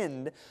the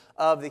end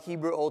of the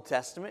Hebrew Old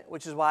Testament,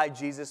 which is why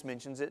Jesus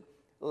mentions it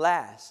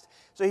last.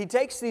 So he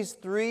takes these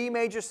 3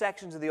 major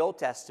sections of the Old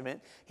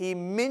Testament, he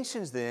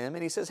mentions them,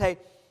 and he says, hey,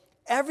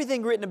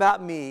 everything written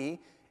about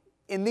me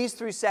in these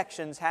 3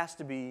 sections has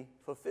to be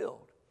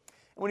fulfilled.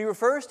 When he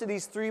refers to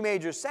these 3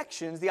 major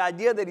sections, the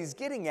idea that he's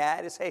getting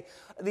at is, hey,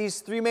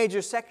 these 3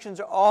 major sections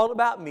are all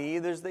about me.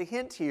 There's the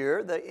hint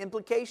here, the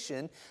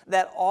implication,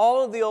 that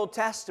all of the Old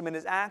Testament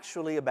is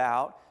actually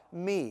about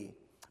me.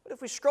 But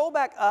if we scroll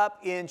back up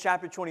in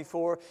chapter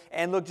 24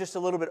 and look just a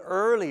little bit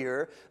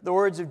earlier, the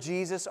words of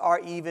Jesus are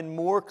even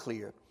more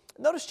clear.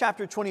 Notice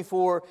chapter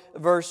 24,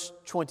 verse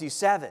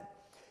 27.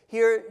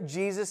 Here,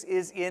 Jesus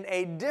is in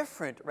a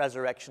different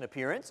resurrection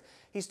appearance.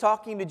 He's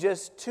talking to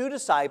just 2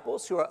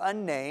 disciples who are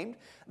unnamed.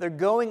 They're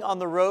going on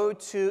the road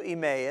to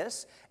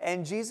Emmaus,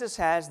 and Jesus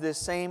has this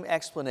same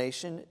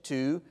explanation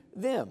to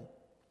them.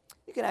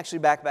 You can actually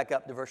back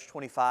up to verse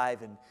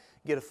 25 and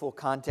get a full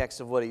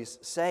context of what he's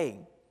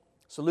saying.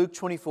 So Luke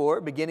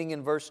 24, beginning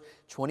in verse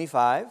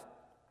 25,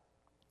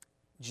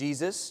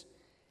 Jesus,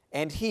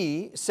 and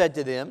he said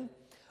to them,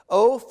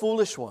 "O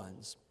foolish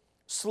ones,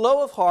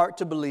 slow of heart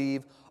to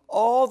believe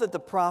all that the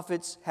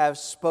prophets have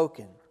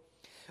spoken.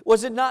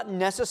 Was it not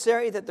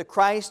necessary that the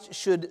Christ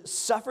should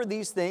suffer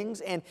these things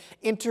and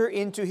enter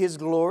into his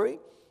glory?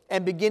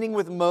 And beginning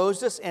with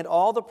Moses and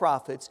all the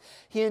prophets,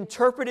 he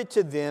interpreted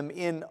to them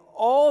in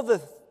all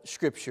the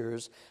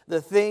Scriptures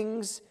the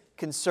things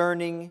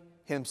concerning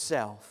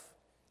himself."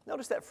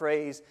 Notice that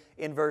phrase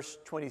in verse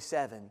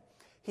 27.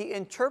 He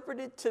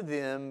interpreted to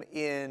them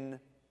in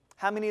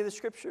how many of the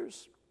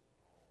Scriptures?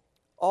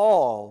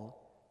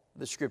 All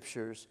the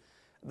Scriptures.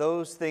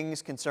 Those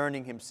things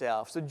concerning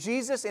himself. So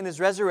Jesus in his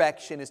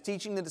resurrection is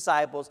teaching the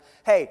disciples,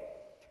 hey,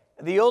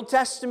 the Old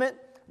Testament,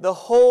 the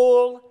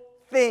whole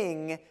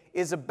thing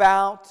is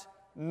about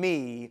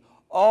me.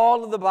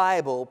 All of the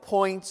Bible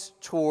points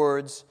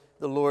towards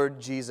the Lord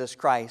Jesus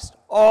Christ.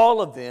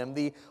 All of them,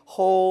 the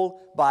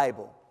whole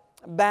Bible.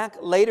 back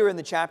later in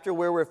the chapter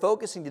where we're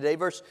focusing today,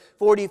 verse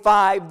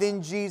 45,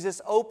 then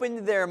Jesus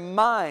opened their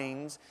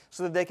minds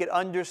so that they could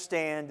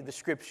understand the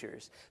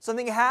Scriptures.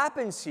 Something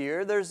happens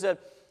here. There's an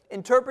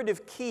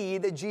interpretive key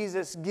that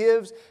Jesus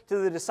gives to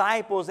the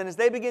disciples, and as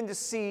they begin to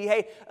see,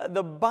 hey,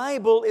 the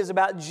Bible is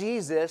about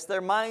Jesus,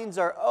 their minds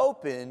are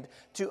opened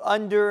to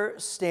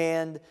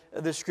understand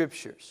the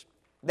Scriptures.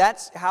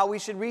 That's how we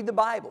should read the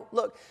Bible.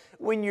 Look,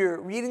 when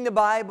you're reading the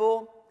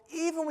Bible,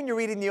 even when you're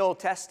reading the Old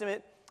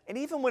Testament, and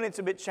even when it's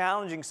a bit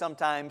challenging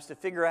sometimes to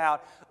figure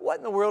out what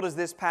in the world is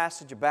this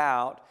passage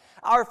about,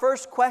 our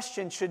first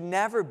question should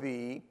never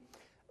be,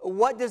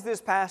 what does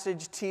this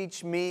passage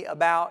teach me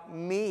about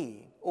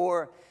me?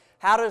 Or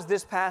how does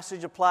this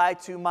passage apply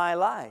to my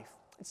life?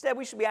 Instead,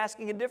 we should be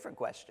asking a different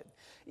question.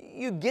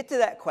 You get to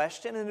that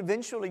question and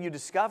eventually you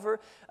discover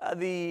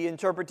the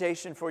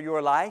interpretation for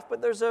your life,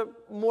 but there's a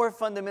more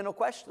fundamental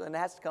question that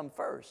has to come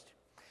first.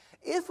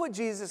 If what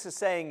Jesus is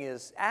saying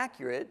is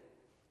accurate,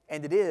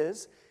 and it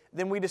is,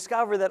 then we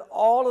discover that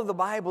all of the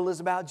Bible is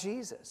about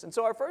Jesus. And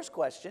so our first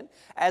question,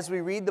 as we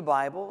read the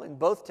Bible in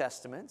both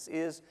Testaments,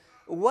 is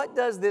what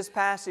does this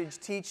passage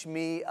teach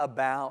me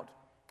about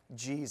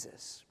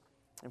Jesus?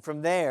 And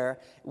from there,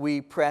 we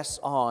press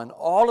on.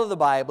 All of the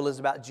Bible is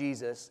about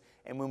Jesus,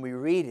 and when we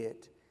read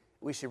it,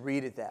 we should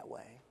read it that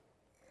way.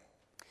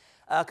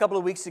 A couple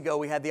of weeks ago,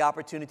 we had the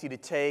opportunity to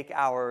take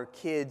our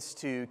kids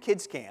to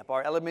kids camp,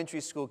 our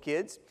elementary school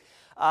kids.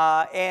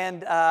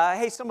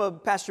 Hey, some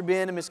of Pastor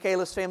Ben and Miss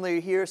Kayla's family are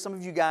here. Some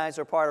of you guys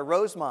are part of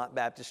Rosemont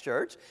Baptist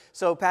Church.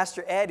 So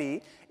Pastor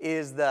Eddie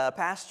is the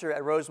pastor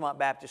at Rosemont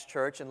Baptist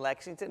Church in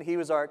Lexington. He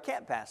was our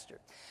camp pastor.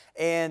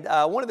 And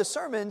one of the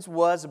sermons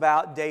was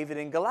about David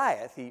and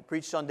Goliath. He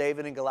preached on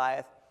David and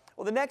Goliath.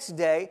 Well, the next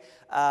day,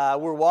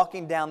 we're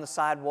walking down the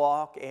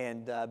sidewalk,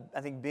 and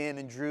I think Ben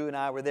and Drew and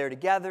I were there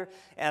together.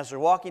 And as we're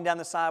walking down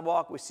the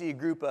sidewalk, we see a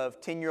group of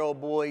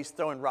 10-year-old boys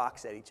throwing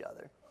rocks at each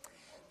other.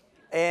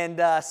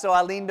 And so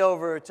I leaned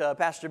over to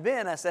Pastor Ben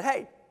and I said,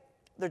 hey,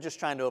 they're just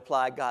trying to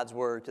apply God's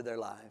Word to their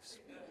lives.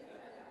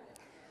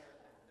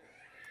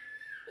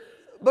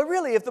 But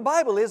really, if the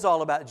Bible is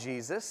all about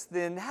Jesus,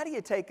 then how do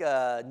you take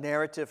a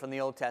narrative from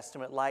the Old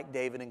Testament like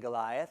David and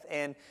Goliath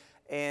and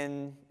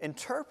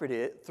interpret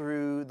it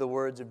through the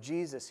words of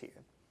Jesus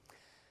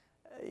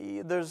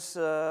here? There's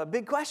a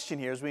big question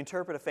here as we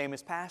interpret a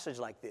famous passage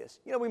like this.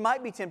 You know, we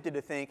might be tempted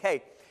to think,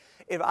 hey,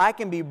 if I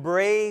can be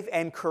brave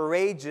and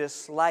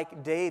courageous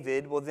like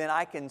David, well, then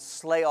I can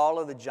slay all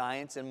of the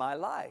giants in my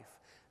life.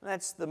 And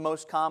that's the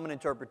most common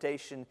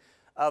interpretation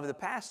of the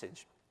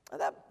passage. Now,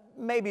 that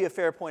may be a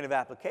fair point of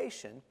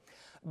application,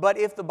 but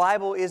if the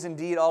Bible is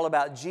indeed all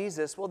about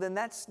Jesus, well, then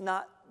that's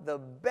not the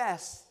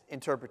best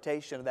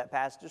interpretation of that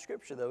passage of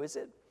Scripture, though, is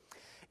it?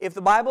 If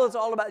the Bible is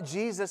all about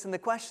Jesus, then the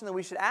question that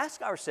we should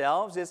ask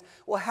ourselves is,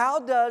 well, how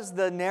does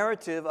the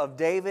narrative of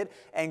David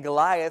and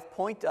Goliath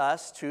point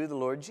us to the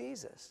Lord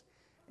Jesus?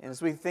 And as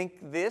we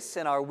think this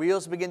and our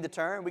wheels begin to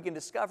turn, we can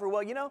discover,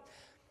 well, you know,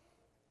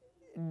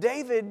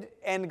 David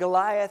and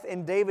Goliath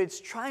and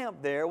David's triumph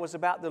there was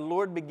about the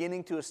Lord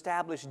beginning to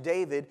establish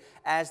David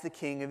as the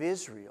king of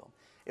Israel.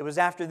 It was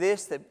after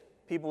this that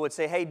people would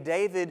say, hey,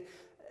 David,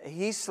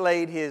 he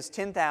slayed his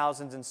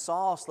 10,000s and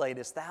Saul slayed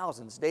his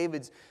thousands.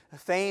 David's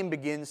fame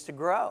begins to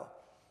grow.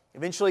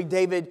 Eventually,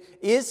 David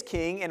is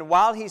king, and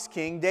while he's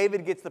king,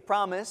 David gets the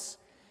promise,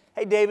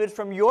 hey, David,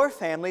 from your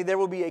family, there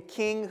will be a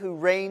king who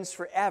reigns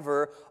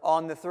forever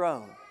on the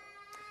throne.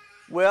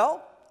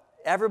 Well,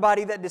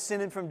 everybody that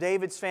descended from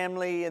David's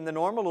family in the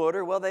normal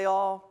order, well, they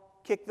all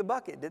kicked the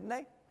bucket, didn't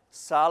they?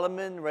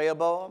 Solomon,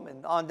 Rehoboam,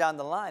 and on down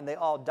the line, they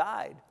all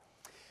died.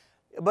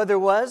 But there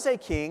was a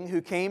king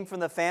who came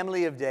from the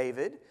family of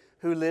David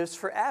who lives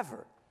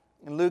forever.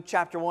 And Luke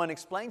chapter 1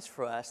 explains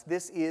for us,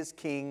 this is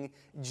King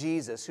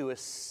Jesus, who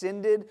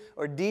ascended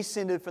or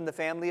descended from the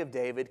family of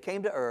David,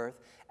 came to earth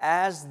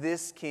as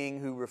this king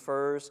who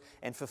refers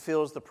and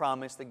fulfills the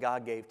promise that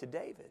God gave to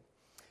David.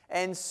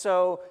 And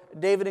so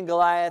David and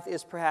Goliath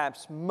is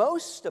perhaps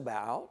most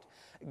about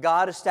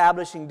God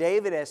establishing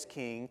David as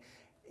king,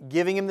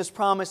 giving him this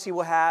promise he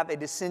will have a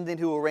descendant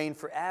who will reign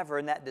forever,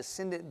 and that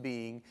descendant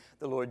being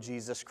the Lord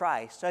Jesus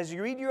Christ. So as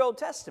you read your Old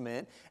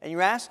Testament and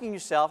you're asking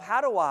yourself,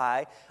 how do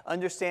I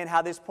understand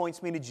how this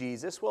points me to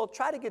Jesus? Well,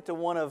 try to get to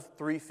one of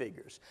three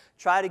figures.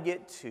 Try to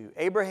get to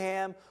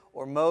Abraham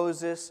or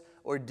Moses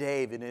or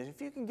David. And if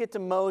you can get to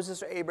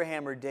Moses or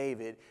Abraham or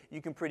David, you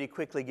can pretty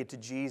quickly get to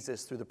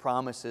Jesus through the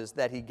promises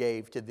that he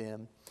gave to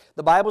them.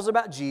 The Bible's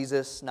about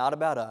Jesus, not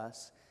about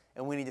us,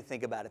 and we need to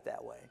think about it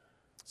that way.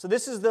 So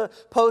this is the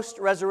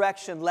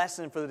post-resurrection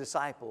lesson for the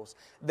disciples.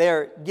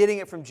 They're getting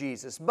it from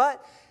Jesus.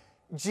 But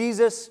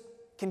Jesus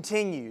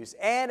continues.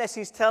 And as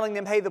he's telling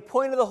them, hey, the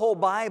point of the whole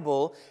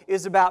Bible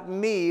is about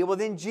me, well,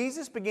 then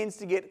Jesus begins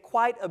to get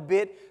quite a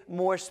bit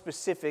more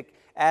specific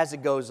as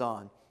it goes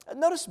on.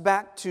 Notice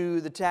back to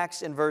the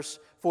text in verse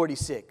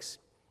 46.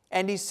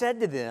 And he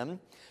said to them,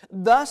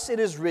 Thus it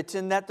is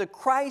written that the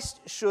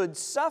Christ should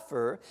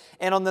suffer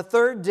and on the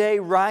third day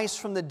rise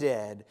from the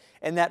dead,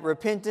 and that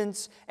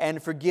repentance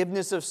and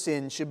forgiveness of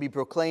sins should be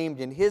proclaimed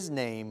in His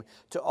name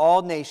to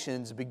all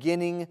nations,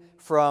 beginning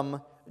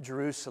from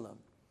Jerusalem.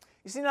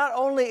 You see, not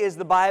only is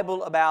the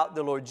Bible about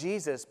the Lord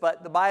Jesus,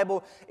 but the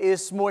Bible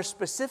is more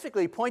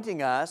specifically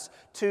pointing us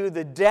to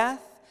the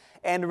death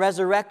and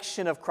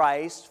resurrection of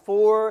Christ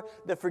for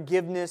the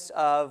forgiveness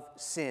of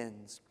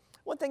sins.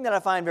 One thing that I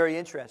find very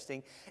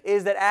interesting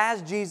is that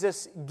as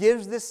Jesus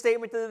gives this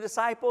statement to the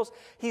disciples,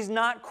 He's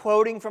not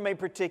quoting from a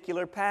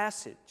particular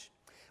passage.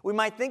 We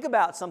might think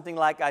about something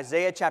like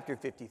Isaiah chapter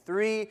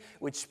 53,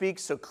 which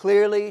speaks so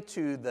clearly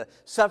to the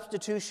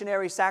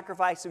substitutionary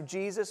sacrifice of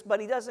Jesus, but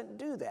He doesn't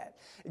do that.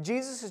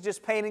 Jesus is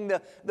just painting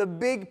the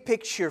big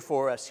picture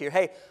for us here.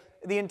 Hey,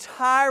 the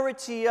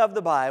entirety of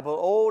the Bible,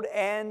 Old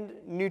and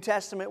New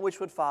Testament, which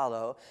would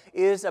follow,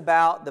 is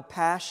about the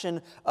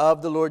passion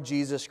of the Lord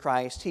Jesus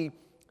Christ. He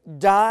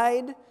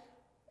died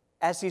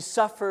as He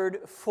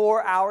suffered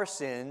for our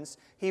sins.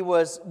 He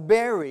was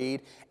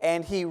buried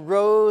and He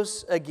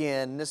rose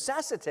again,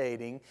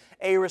 necessitating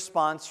a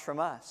response from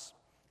us,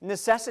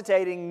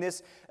 necessitating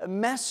this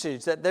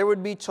message that there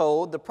would be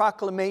told, the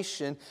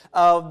proclamation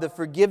of the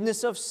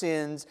forgiveness of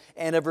sins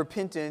and of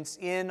repentance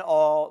in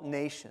all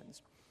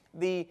nations.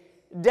 The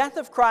death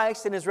of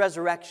Christ and His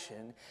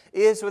resurrection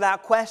is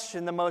without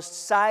question the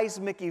most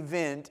seismic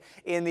event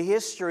in the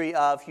history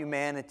of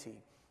humanity.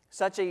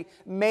 Such a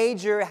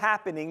major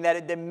happening that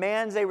it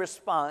demands a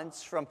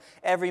response from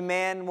every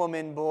man,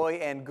 woman, boy,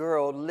 and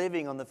girl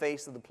living on the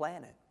face of the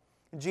planet.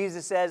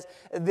 Jesus says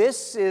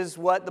this is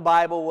what the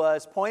Bible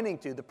was pointing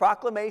to, the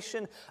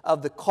proclamation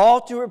of the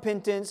call to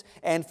repentance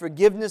and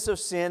forgiveness of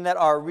sin that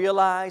are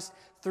realized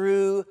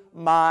through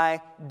my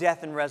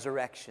death and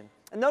resurrection.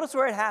 And notice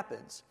where it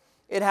happens.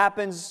 It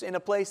happens in a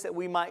place that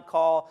we might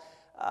call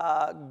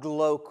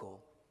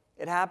local.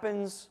 It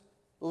happens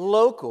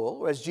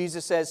local, as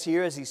Jesus says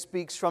here as He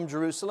speaks from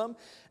Jerusalem,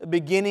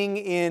 beginning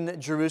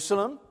in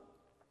Jerusalem,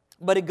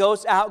 but it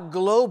goes out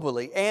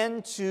globally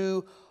and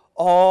to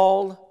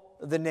all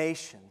the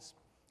nations.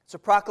 It's a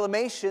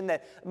proclamation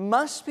that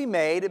must be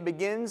made. It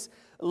begins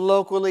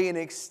locally and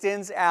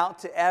extends out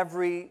to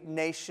every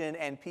nation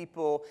and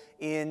people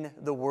in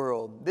the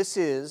world. This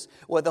is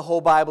what the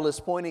whole Bible is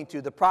pointing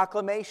to, the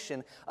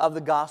proclamation of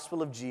the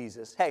gospel of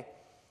Jesus. Hey,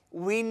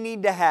 we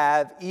need to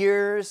have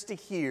ears to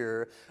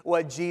hear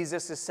what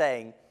Jesus is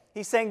saying.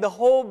 He's saying the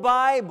whole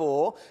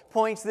Bible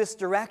points this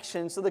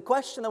direction. So the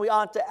question that we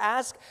ought to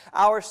ask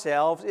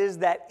ourselves is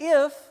that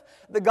if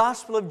the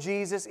gospel of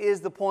Jesus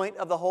is the point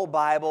of the whole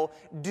Bible,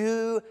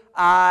 do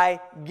I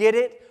get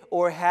it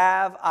or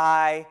have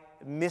I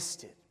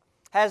missed it?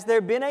 Has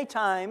there been a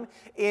time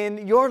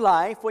in your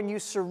life when you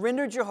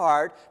surrendered your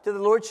heart to the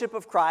Lordship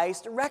of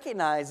Christ,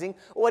 recognizing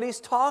what He's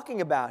talking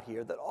about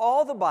here, that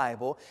all the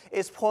Bible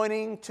is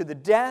pointing to the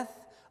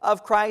death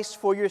of Christ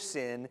for your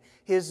sin,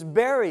 His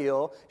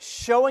burial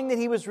showing that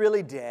He was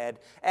really dead,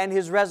 and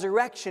His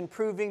resurrection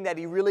proving that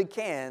He really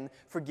can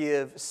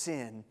forgive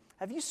sin?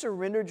 Have you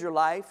surrendered your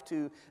life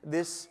to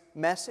this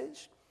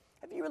message?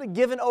 Have you really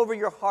given over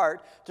your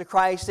heart to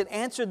Christ and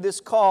answered this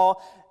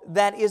call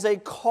that is a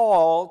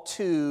call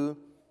to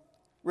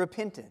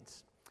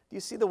repentance? Do you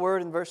see the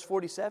word in verse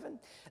 47?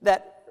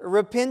 That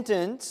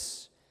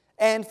repentance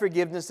and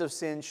forgiveness of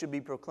sins should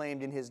be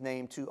proclaimed in His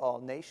name to all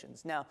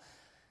nations. Now,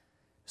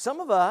 some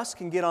of us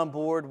can get on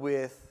board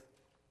with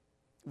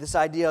this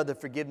idea of the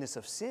forgiveness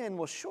of sin.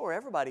 Well, sure,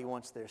 everybody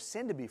wants their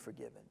sin to be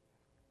forgiven.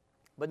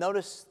 But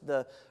notice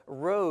the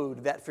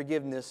road that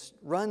forgiveness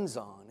runs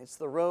on. It's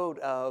the road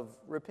of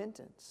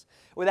repentance.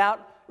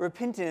 Without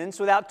repentance,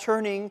 without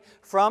turning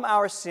from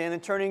our sin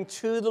and turning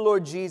to the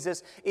Lord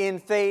Jesus in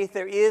faith,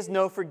 there is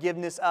no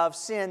forgiveness of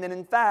sin. And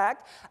in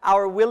fact,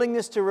 our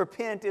willingness to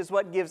repent is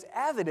what gives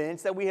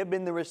evidence that we have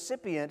been the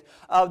recipient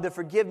of the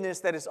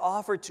forgiveness that is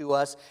offered to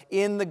us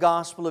in the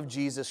gospel of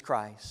Jesus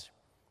Christ.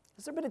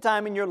 Has there been a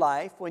time in your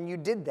life when you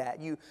did that?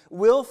 You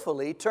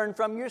willfully turned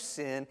from your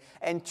sin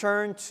and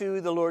turned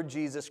to the Lord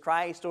Jesus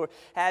Christ? Or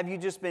have you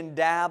just been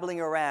dabbling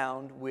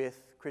around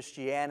with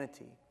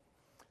Christianity?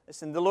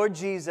 Listen, the Lord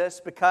Jesus,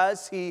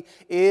 because He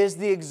is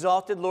the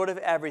exalted Lord of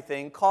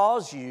everything,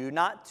 calls you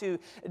not to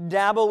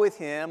dabble with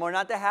Him or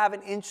not to have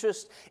an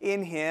interest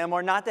in Him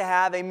or not to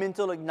have a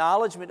mental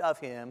acknowledgement of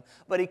Him,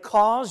 but He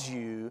calls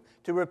you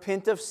to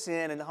repent of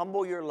sin and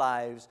humble your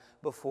lives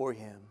before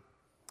Him.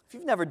 If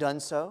you've never done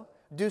so,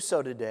 do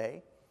so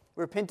today.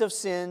 Repent of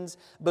sins,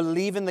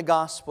 believe in the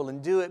gospel,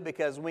 and do it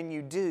because when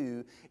you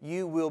do,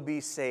 you will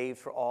be saved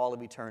for all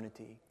of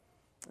eternity.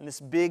 And this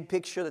big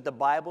picture that the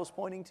Bible is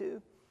pointing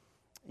to,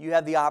 you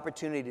have the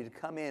opportunity to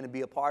come in and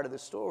be a part of the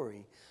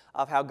story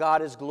of how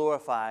God is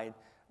glorified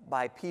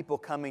by people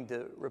coming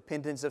to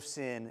repentance of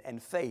sin and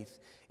faith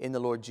in the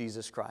Lord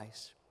Jesus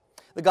Christ.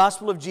 The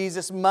gospel of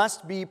Jesus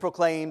must be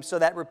proclaimed so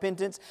that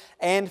repentance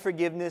and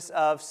forgiveness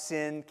of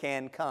sin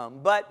can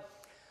come. But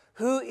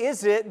who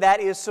is it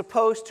that is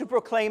supposed to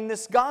proclaim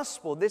this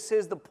gospel? This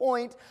is the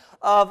point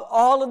of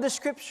all of the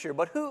Scripture.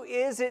 But who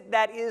is it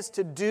that is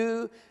to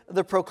do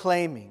the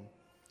proclaiming?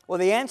 Well,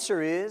 the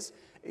answer is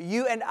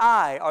you and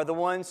I are the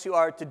ones who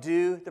are to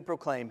do the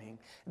proclaiming.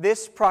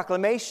 This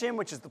proclamation,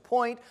 which is the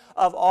point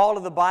of all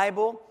of the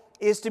Bible,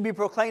 is to be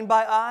proclaimed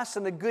by us,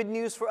 and the good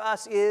news for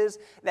us is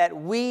that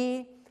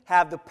we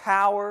have the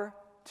power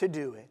to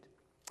do it.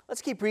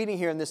 Let's keep reading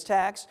here in this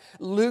text,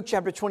 Luke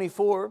chapter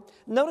 24.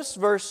 Notice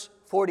verse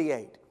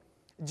 48.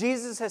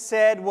 Jesus has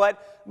said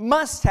what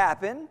must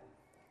happen.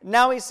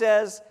 Now he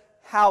says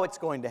how it's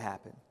going to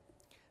happen.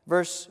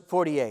 Verse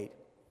 48.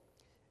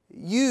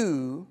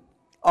 You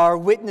are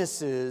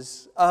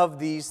witnesses of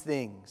these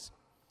things.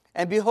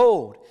 And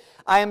behold,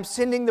 I am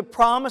sending the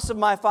promise of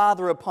my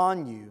Father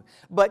upon you,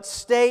 but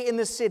stay in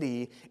the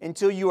city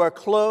until you are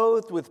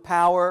clothed with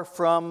power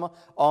from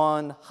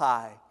on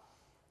high.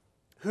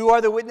 Who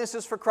are the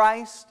witnesses for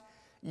Christ?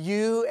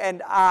 You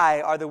and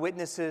I are the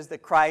witnesses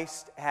that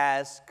Christ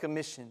has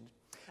commissioned.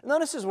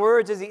 Notice his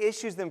words as he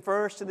issues them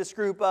first to this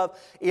group of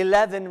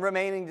 11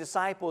 remaining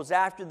disciples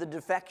after the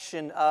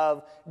defection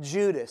of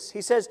Judas.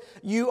 He says,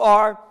 you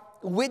are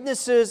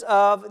witnesses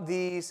of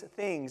these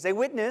things. A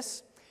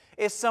witness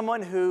is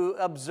someone who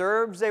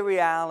observes a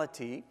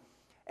reality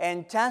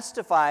and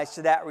testifies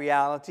to that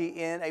reality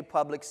in a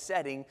public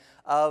setting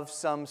of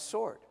some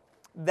sort.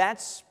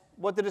 That's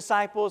what the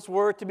disciples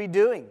were to be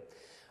doing.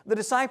 The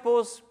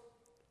disciples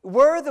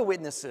were the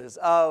witnesses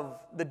of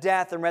the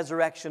death and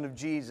resurrection of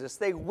Jesus.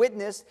 They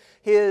witnessed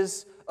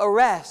His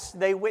arrest.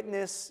 They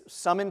witnessed,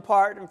 some in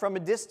part and from a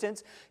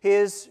distance,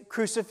 His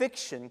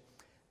crucifixion.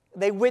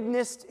 They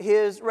witnessed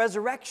His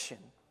resurrection.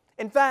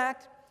 In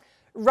fact,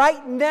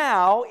 right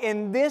now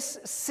in this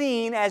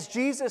scene, as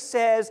Jesus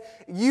says,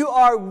 you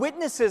are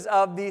witnesses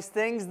of these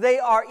things, they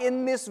are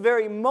in this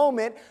very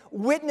moment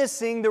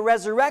witnessing the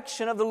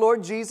resurrection of the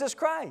Lord Jesus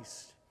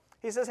Christ.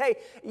 He says, hey,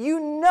 you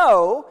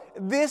know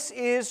this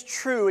is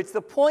true. It's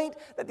the point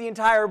that the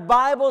entire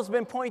Bible has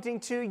been pointing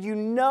to. You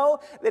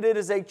know that it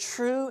is a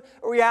true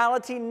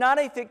reality, not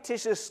a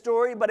fictitious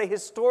story, but a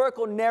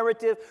historical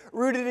narrative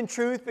rooted in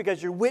truth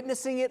because you're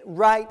witnessing it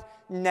right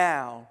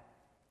now.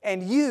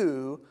 And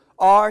you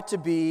are to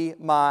be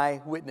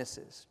my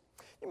witnesses.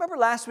 You remember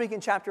last week in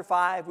chapter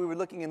 5, we were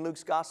looking in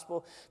Luke's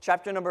Gospel,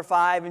 chapter number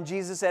 5, and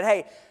Jesus said,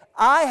 hey,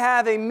 I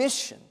have a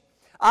mission.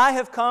 I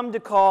have come to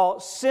call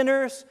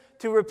sinners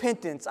to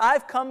repentance.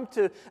 I've come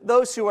to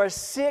those who are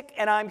sick,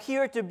 and I'm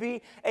here to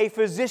be a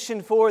physician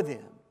for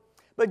them.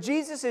 But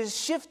Jesus is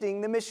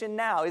shifting the mission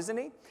now, isn't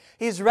He?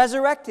 He's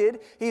resurrected.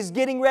 He's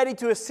getting ready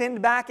to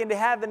ascend back into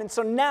heaven. And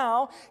so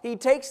now He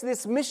takes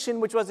this mission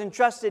which was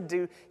entrusted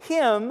to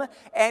Him,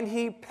 and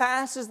He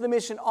passes the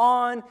mission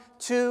on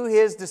to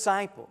His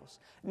disciples.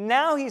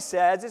 Now He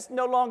says, it's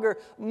no longer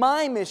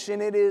my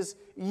mission, it is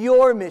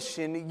your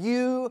mission.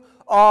 You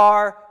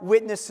are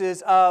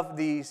witnesses of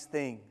these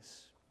things.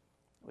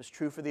 It was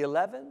true for the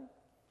 11.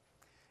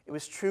 It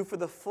was true for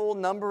the full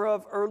number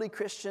of early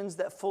Christians,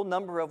 that full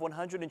number of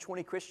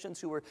 120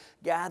 Christians who were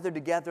gathered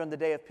together on the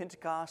day of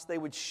Pentecost. They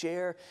would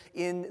share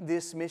in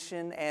this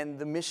mission, and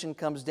the mission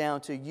comes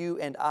down to you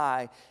and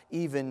I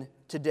even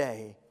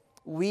today.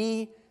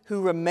 We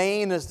who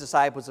remain as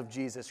disciples of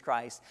Jesus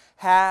Christ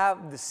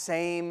have the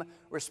same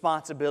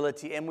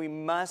responsibility, and we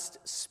must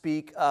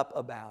speak up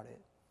about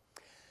it.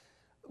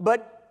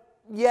 But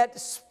yet,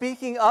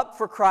 speaking up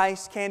for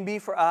Christ can be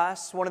for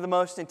us one of the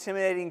most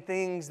intimidating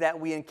things that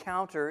we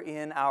encounter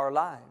in our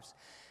lives.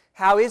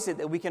 How is it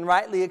that we can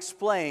rightly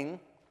explain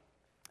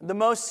the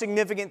most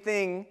significant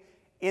thing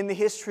in the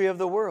history of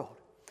the world?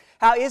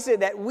 How is it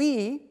that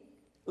we,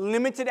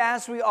 limited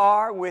as we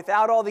are,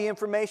 without all the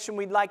information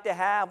we'd like to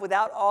have,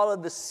 without all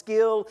of the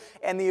skill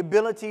and the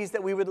abilities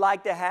that we would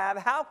like to have,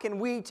 how can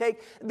we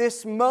take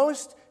this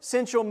most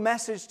central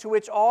message to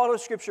which all of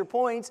Scripture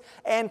points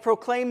and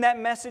proclaim that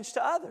message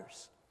to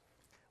others?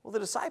 Well, the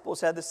disciples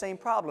had the same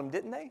problem,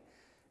 didn't they?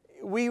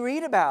 We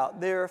read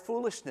about their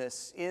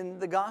foolishness in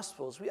the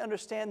Gospels. We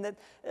understand that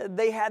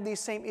they had these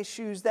same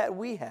issues that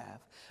we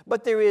have.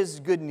 But there is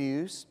good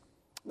news.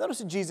 Notice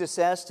what Jesus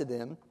says to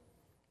them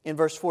in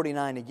verse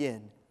 49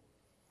 again.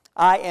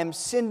 I am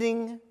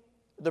sending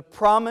the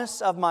promise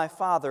of my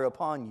Father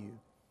upon you,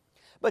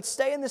 but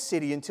stay in the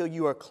city until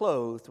you are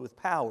clothed with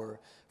power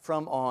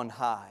from on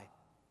high.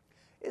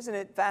 Isn't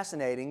it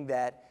fascinating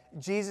that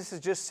Jesus has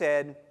just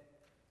said,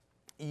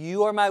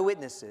 you are my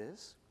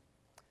witnesses,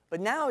 but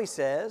now He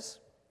says,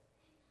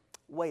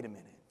 wait a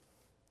minute.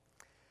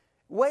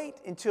 Wait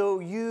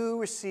until you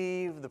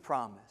receive the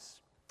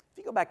promise. If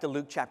you go back to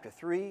Luke chapter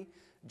 3,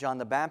 John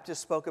the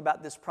Baptist spoke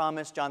about this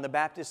promise. John the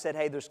Baptist said,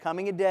 hey, there's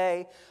coming a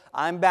day,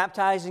 I'm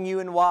baptizing you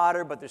in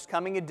water, but there's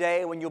coming a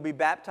day when you'll be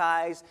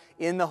baptized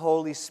in the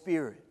Holy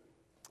Spirit.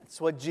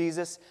 That's what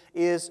Jesus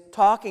is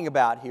talking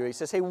about here. He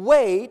says, hey,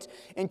 wait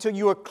until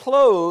you are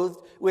clothed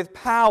with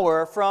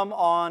power from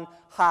on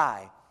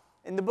high.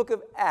 In the book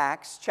of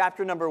Acts,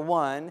 chapter number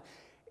 1,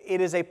 it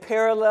is a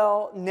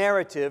parallel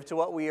narrative to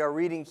what we are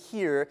reading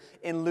here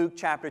in Luke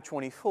chapter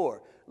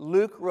 24.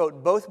 Luke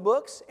wrote both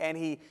books, and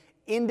he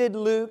ended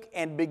Luke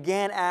and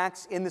began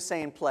Acts in the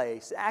same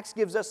place. Acts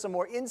gives us some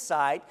more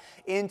insight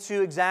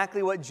into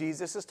exactly what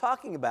Jesus is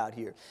talking about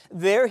here.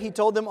 There, he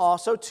told them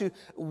also to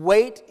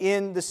wait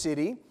in the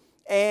city,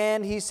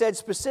 and he said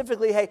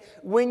specifically, hey,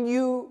 when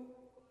you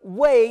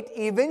wait,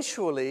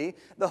 eventually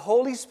the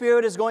Holy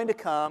Spirit is going to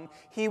come.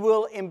 He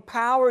will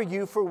empower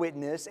you for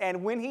witness,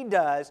 and when He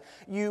does,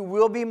 you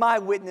will be my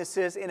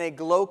witnesses in a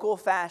global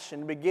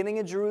fashion, beginning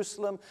in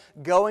Jerusalem,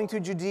 going to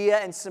Judea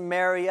and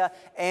Samaria,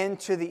 and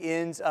to the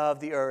ends of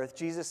the earth.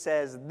 Jesus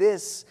says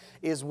this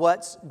is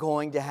what's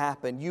going to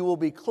happen. You will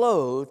be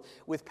clothed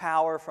with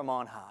power from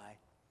on high.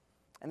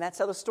 And that's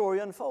how the story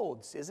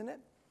unfolds, isn't it?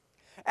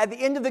 At the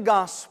end of the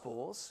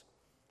Gospels,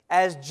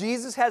 as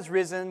Jesus has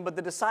risen, but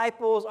the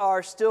disciples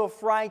are still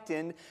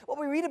frightened, what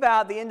we read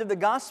about at the end of the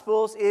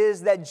Gospels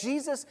is that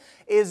Jesus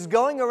is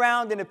going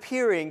around and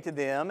appearing to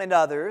them and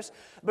others,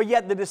 but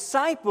yet the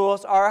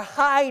disciples are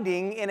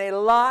hiding in a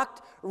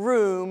locked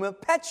room,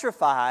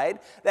 petrified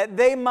that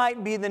they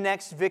might be the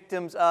next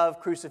victims of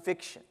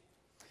crucifixion.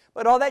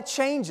 But all that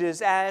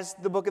changes as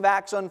the book of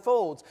Acts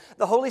unfolds.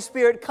 The Holy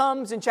Spirit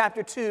comes in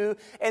chapter 2,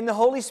 and the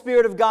Holy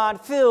Spirit of God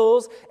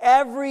fills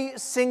every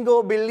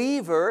single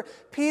believer.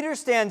 Peter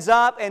stands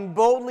up and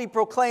boldly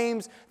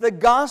proclaims the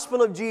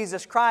gospel of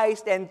Jesus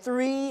Christ, and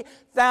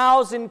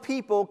 3,000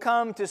 people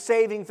come to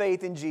saving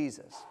faith in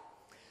Jesus.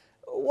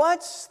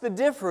 What's the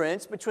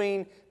difference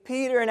between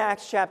Peter in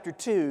Acts chapter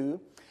 2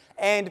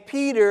 and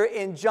Peter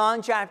in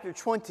John chapter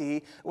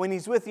 20 when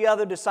he's with the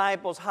other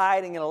disciples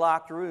hiding in a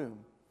locked room?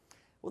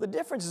 Well, the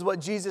difference is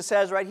what Jesus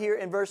says right here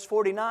in verse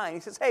 49. He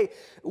says, hey,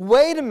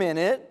 wait a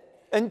minute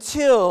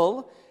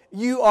until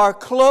you are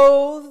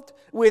clothed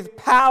with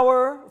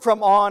power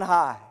from on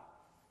high.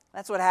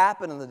 That's what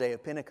happened on the day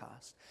of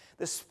Pentecost.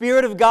 The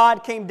Spirit of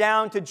God came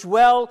down to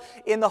dwell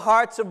in the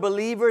hearts of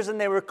believers,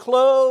 and they were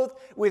clothed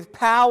with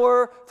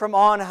power from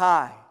on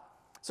high.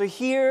 So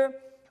hear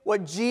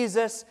what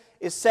Jesus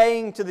is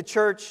saying to the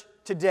church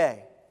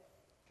today.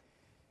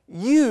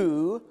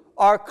 You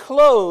are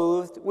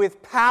clothed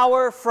with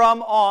power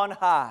from on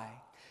high.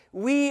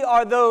 We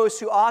are those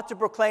who ought to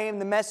proclaim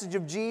the message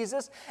of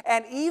Jesus,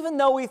 and even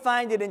though we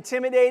find it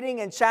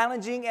intimidating and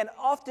challenging and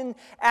often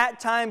at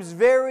times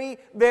very,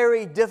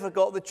 very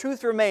difficult, the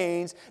truth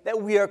remains that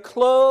we are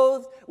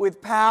clothed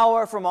with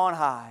power from on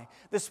high.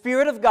 The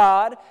Spirit of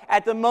God,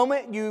 at the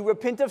moment you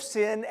repent of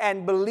sin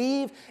and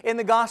believe in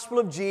the gospel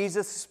of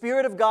Jesus, the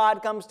Spirit of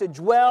God comes to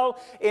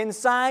dwell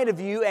inside of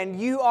you, and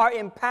you are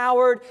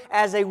empowered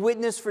as a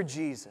witness for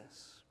Jesus.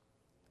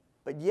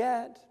 But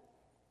yet,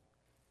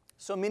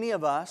 so many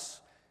of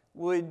us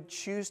would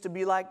choose to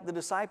be like the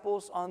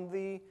disciples on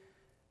the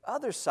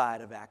other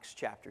side of Acts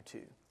chapter 2,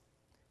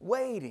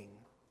 waiting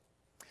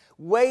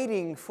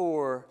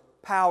for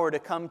power to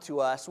come to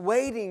us,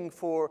 waiting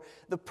for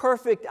the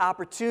perfect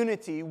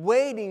opportunity,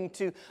 waiting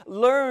to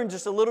learn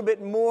just a little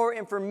bit more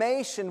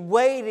information,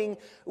 waiting,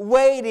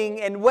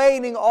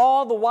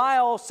 all the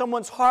while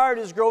someone's heart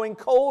is growing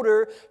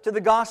colder to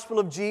the gospel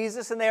of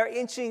Jesus, and they are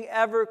inching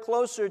ever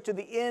closer to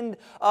the end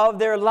of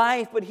their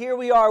life. But here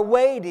we are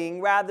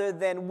waiting rather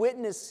than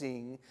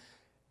witnessing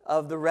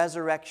of the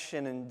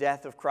resurrection and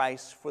death of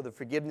Christ for the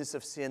forgiveness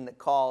of sin that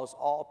calls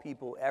all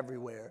people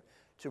everywhere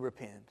to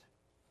repent.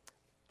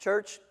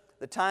 Church,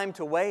 the time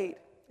to wait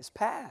is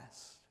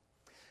past.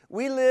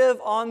 We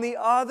live on the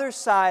other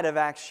side of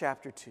Acts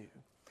chapter 2.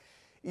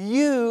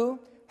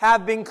 You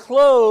have been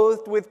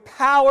clothed with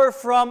power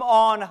from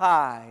on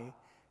high,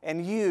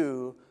 and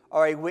you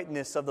are a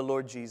witness of the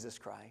Lord Jesus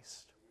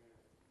Christ.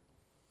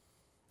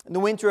 In the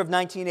winter of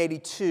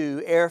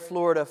 1982, Air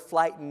Florida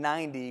Flight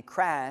 90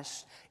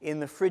 crashed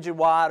in the frigid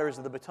waters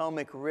of the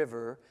Potomac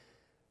River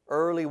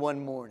early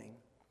one morning.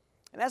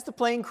 And as the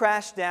plane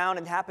crashed down,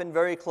 it happened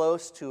very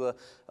close to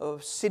a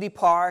city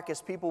park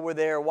as people were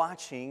there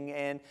watching,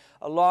 and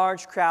a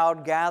large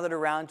crowd gathered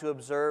around to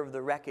observe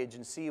the wreckage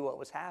and see what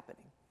was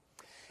happening.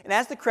 And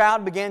as the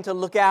crowd began to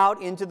look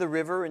out into the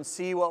river and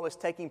see what was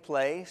taking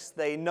place,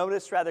 they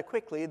noticed rather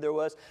quickly there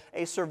was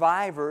a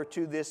survivor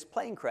to this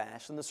plane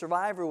crash. And the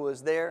survivor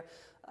was there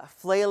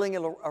flailing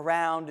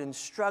around and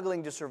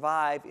struggling to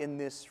survive in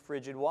this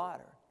frigid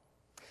water.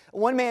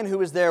 One man who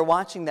was there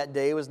watching that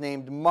day was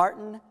named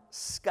Martin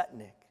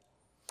Skutnik.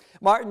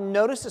 Martin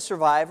noticed the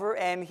survivor,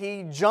 and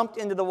he jumped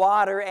into the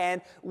water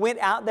and went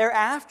out there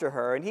after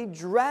her, and he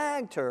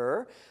dragged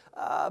her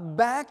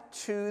back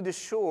to the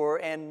shore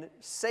and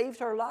saved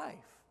her life.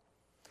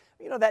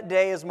 You know, that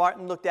day as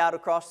Martin looked out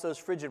across those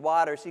frigid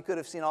waters, he could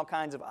have seen all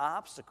kinds of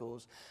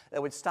obstacles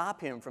that would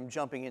stop him from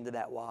jumping into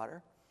that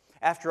water.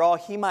 After all,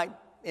 he might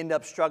end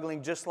up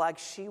struggling just like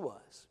she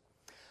was.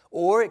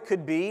 Or it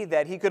could be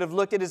that he could have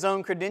looked at his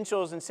own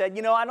credentials and said,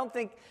 I don't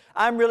think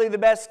I'm really the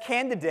best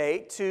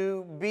candidate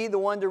to be the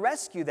one to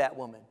rescue that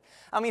woman.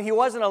 I mean, he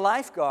wasn't a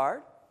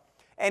lifeguard,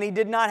 and he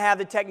did not have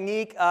the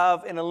technique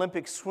of an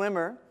Olympic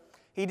swimmer.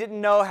 He didn't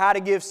know how to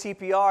give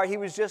CPR. He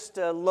was just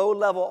a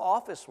low-level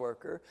office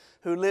worker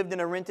who lived in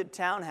a rented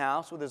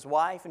townhouse with his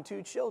wife and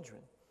 2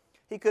 children.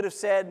 He could have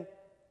said,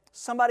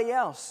 somebody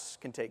else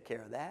can take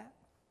care of that.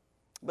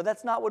 But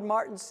that's not what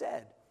Martin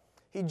said.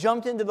 He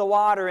jumped into the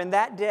water, and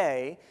that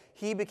day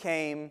he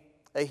became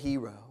a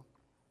hero.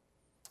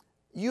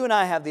 You and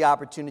I have the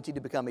opportunity to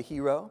become a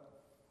hero.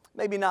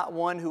 Maybe not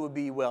one who would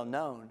be well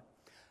known,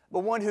 but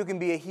one who can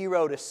be a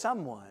hero to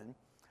someone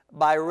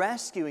by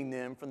rescuing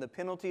them from the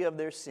penalty of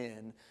their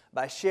sin,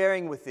 by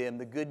sharing with them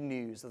the good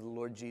news of the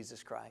Lord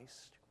Jesus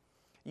Christ.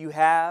 You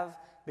have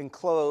been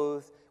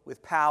clothed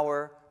with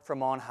power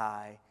from on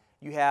high.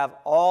 You have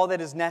all that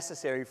is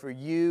necessary for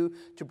you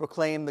to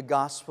proclaim the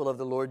gospel of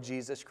the Lord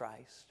Jesus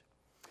Christ.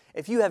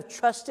 If you have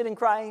trusted in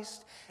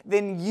Christ,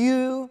 then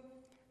you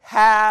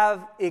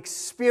have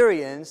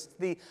experienced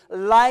the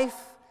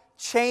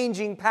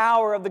life-changing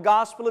power of the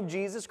gospel of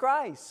Jesus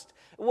Christ.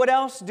 What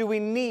else do we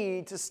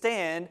need to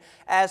stand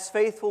as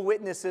faithful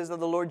witnesses of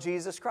the Lord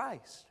Jesus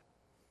Christ?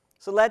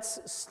 So let's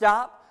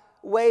stop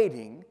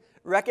waiting.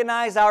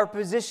 Recognize our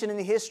position in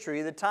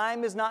history. The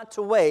time is not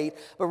to wait,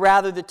 but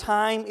rather the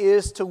time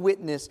is to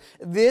witness.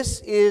 This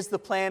is the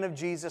plan of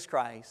Jesus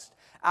Christ.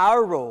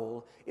 Our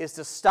role is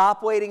to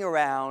stop waiting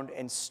around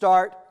and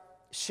start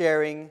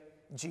sharing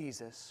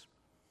Jesus.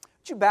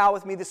 Would you bow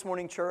with me this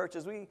morning, church,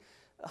 as we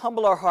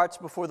humble our hearts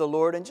before the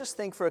Lord and just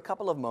think for a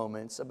couple of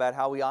moments about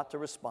how we ought to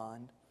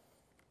respond.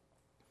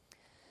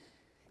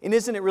 And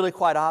isn't it really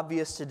quite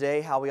obvious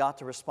today how we ought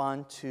to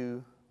respond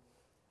to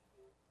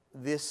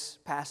this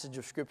passage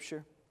of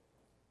Scripture?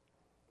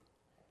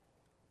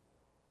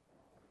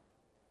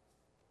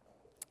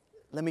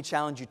 Let me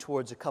challenge you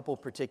towards a couple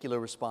particular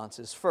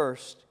responses.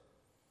 First,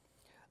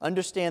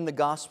 understand the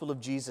gospel of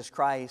Jesus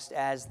Christ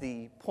as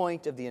the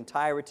point of the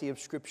entirety of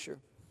Scripture.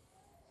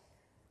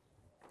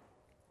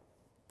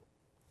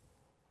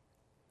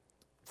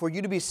 For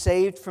you to be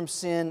saved from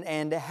sin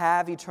and to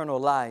have eternal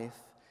life,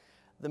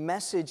 the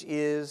message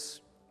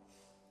is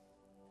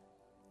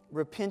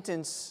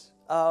repentance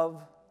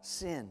of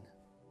sin.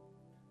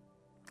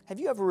 Have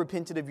you ever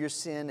repented of your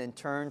sin and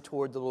turned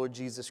toward the Lord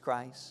Jesus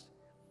Christ?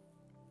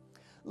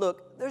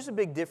 Look, there's a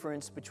big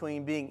difference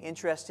between being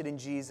interested in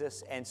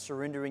Jesus and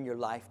surrendering your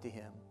life to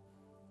Him.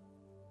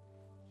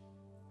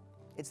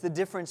 It's the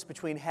difference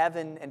between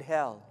heaven and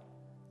hell.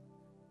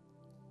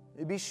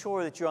 Be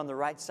sure that you're on the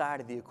right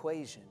side of the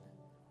equation.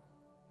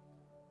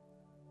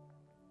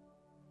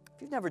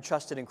 If you've never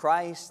trusted in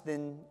Christ,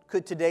 then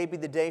could today be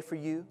the day for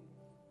you?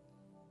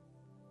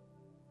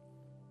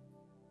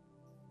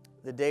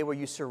 The day where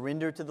you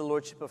surrender to the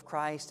Lordship of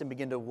Christ and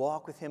begin to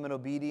walk with Him in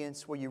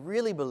obedience, where you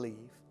really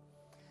believe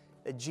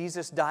that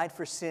Jesus died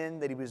for sin,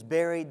 that He was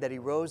buried, that He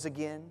rose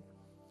again,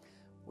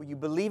 where you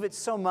believe it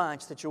so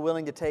much that you're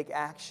willing to take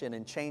action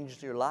and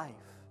change your life.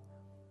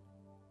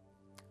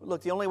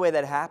 Look, the only way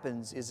that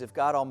happens is if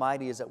God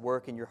Almighty is at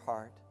work in your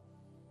heart.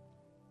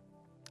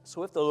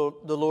 So if the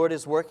Lord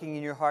is working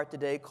in your heart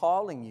today,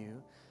 calling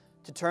you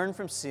to turn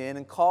from sin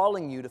and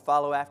calling you to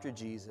follow after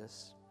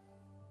Jesus,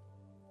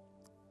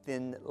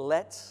 then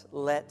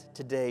let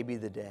today be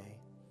the day.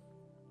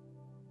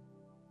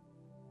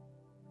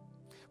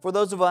 For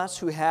those of us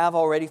who have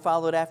already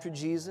followed after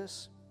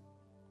Jesus,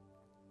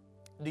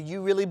 do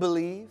you really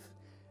believe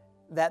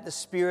that the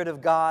Spirit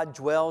of God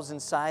dwells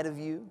inside of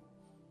you?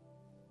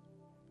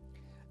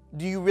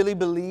 Do you really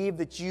believe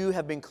that you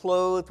have been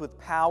clothed with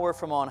power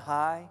from on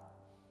high?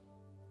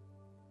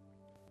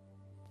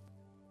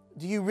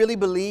 Do you really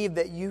believe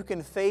that you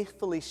can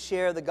faithfully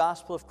share the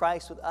gospel of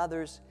Christ with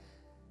others,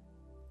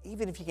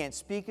 even if you can't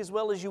speak as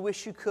well as you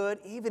wish you could,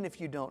 even if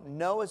you don't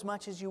know as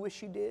much as you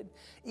wish you did,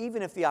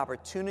 even if the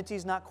opportunity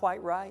is not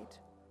quite right?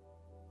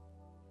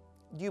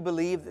 Do you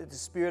believe that the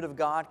Spirit of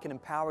God can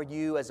empower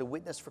you as a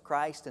witness for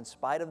Christ in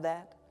spite of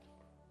that?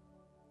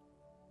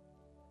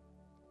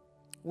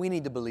 We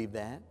need to believe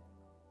that.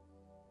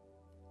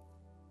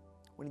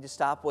 We need to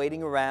stop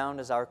waiting around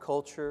as our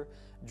culture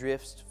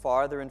drifts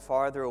farther and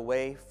farther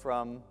away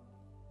from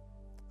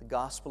the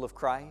gospel of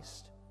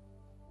Christ.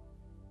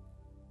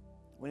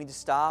 We need to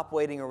stop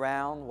waiting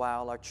around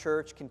while our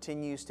church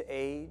continues to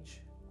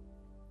age.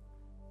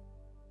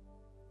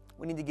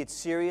 We need to get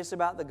serious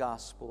about the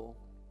gospel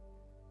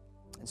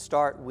and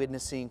start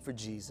witnessing for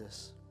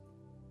Jesus.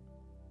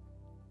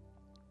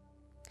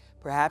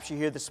 Perhaps you're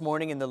here this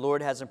morning and the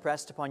Lord has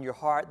impressed upon your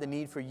heart the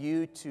need for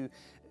you to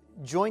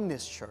join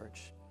this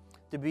church,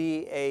 to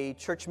be a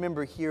church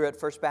member here at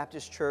First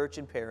Baptist Church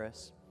in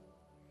Paris.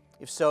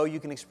 If so, you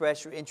can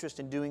express your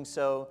interest in doing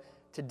so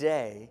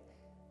today.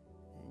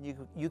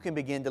 You can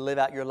begin to live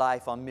out your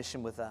life on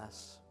mission with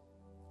us.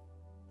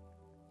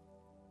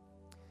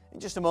 In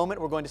just a moment,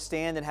 we're going to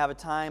stand and have a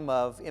time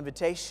of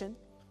invitation.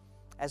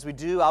 As we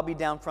do, I'll be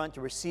down front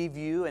to receive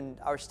you, and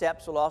our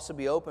steps will also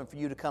be open for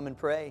you to come and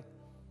pray.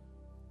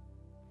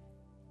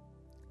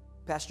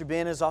 Pastor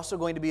Ben is also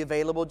going to be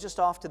available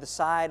just off to the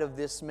side of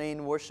this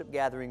main worship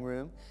gathering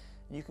room.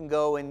 You can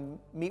go and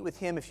meet with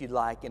him if you'd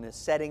like in a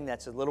setting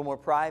that's a little more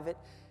private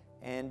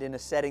and in a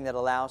setting that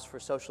allows for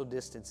social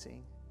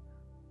distancing.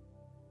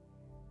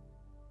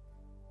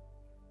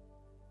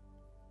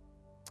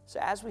 So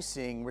as we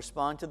sing,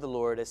 respond to the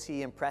Lord as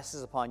He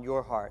impresses upon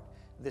your heart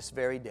this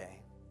very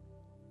day.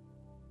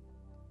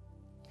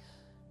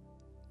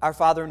 Our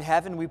Father in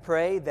heaven, we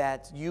pray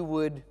that You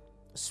would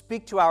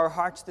speak to our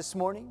hearts this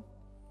morning.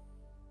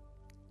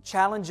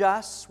 Challenge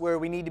us where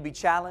we need to be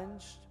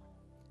challenged.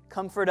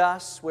 Comfort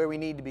us where we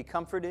need to be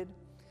comforted.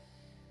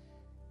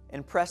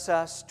 And press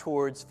us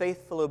towards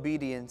faithful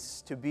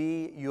obedience to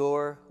be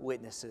your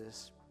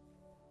witnesses.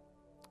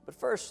 But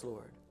first,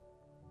 Lord,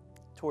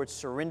 towards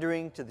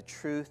surrendering to the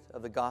truth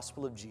of the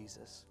gospel of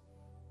Jesus.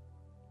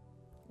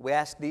 We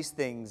ask these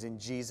things in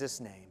Jesus'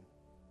 name.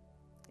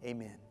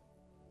 Amen.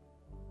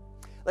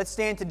 Let's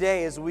stand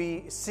today as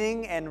we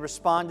sing and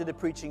respond to the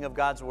preaching of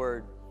God's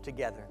Word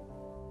together.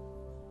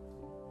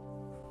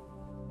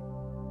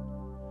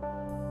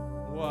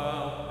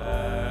 While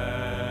passing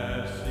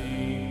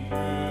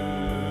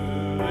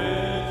through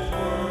this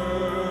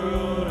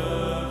world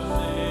of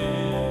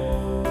sin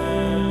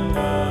and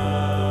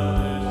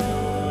others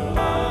your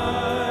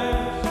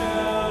light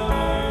shall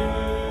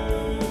view,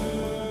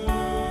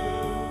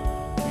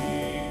 be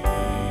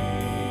clean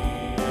and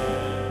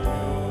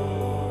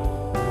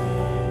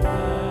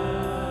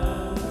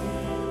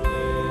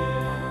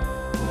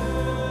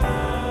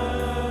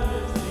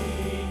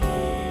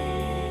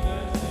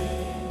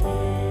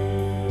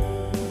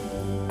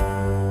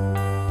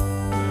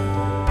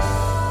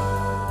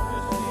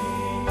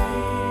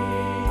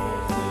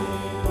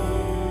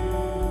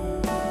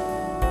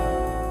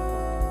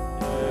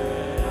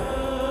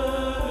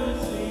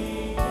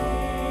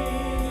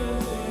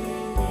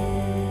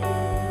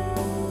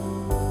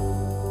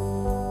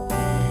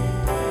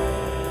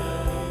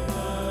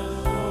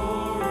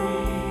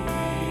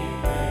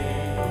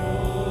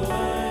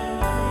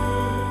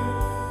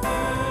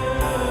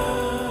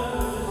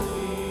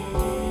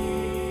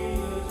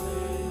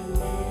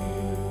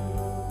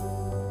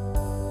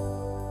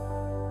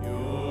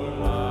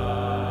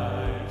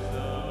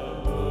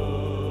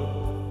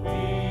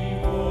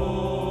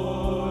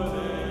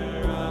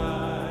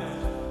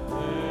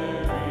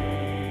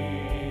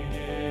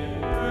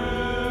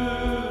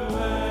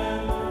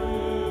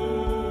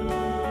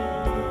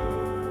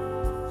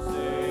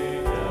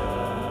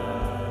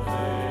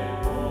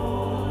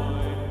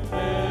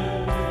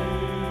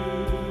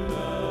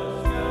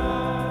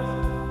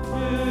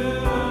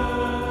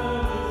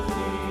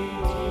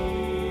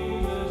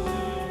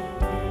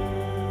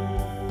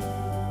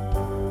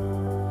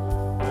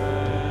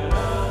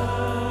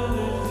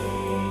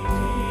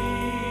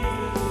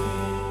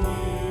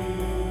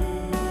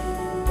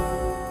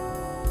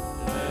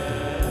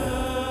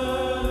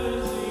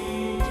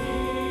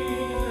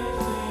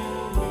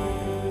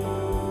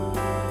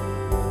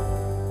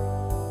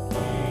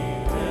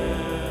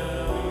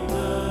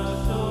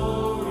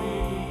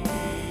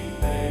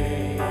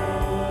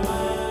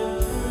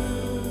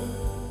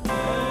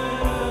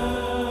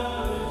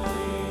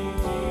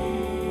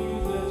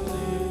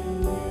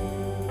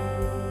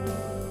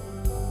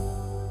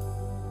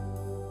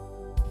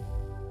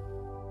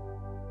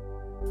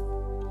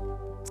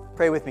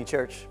Pray with me,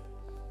 church.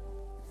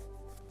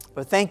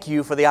 But thank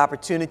you for the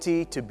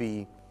opportunity to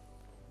be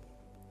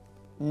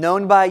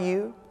known by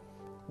you,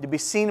 to be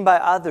seen by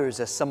others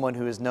as someone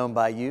who is known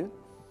by you.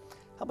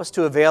 Help us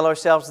to avail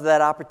ourselves of that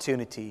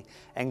opportunity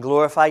and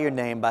glorify your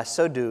name by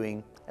so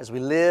doing as we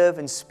live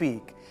and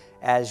speak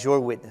as your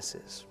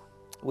witnesses.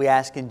 We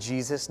ask in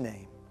Jesus'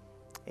 name,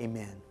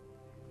 amen.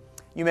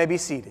 You may be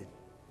seated.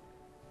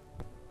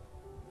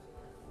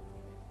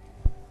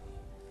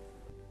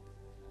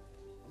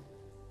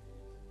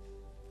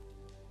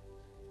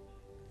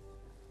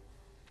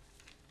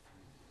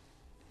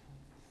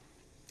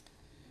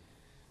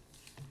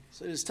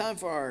 So it is time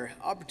for our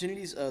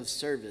opportunities of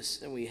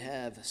service, and we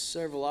have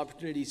several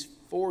opportunities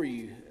for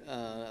you.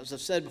 As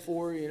I've said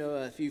before,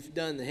 if you've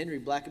done the Henry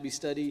Blackaby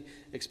study,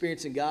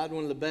 Experiencing God,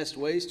 one of the best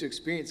ways to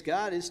experience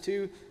God is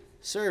to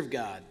serve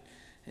God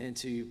and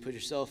to put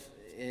yourself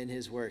in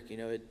His work.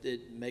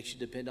 It makes you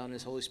depend on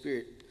His Holy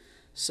Spirit.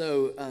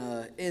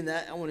 So in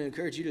that, I want to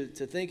encourage you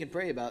to think and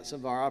pray about some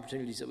of our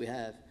opportunities that we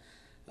have.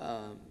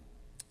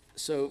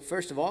 So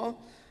first of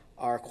all,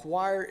 our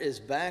choir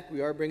is back.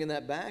 We are bringing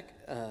that back.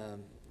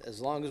 As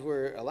long as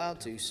we're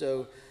allowed to.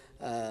 So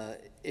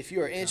if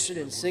you are interested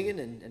in singing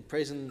and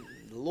praising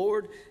the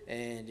Lord,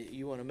 and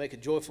you want to make a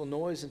joyful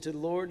noise unto the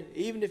Lord,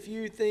 even if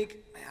you think,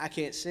 I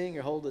can't sing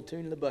or hold a tune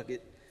in the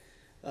bucket,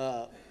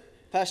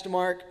 Pastor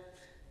Mark,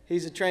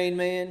 he's a trained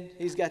man.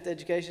 He's got the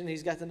education.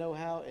 He's got the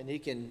know-how, and he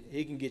can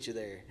get you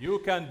there. You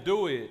can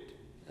do it.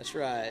 That's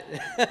right.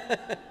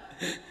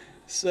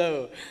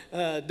 So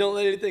don't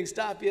let anything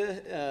stop you.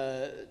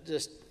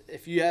 Just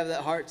if you have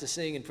that heart to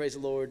sing and praise the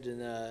Lord,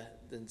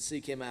 then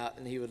seek Him out,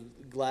 and He would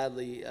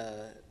gladly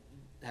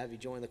have you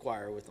join the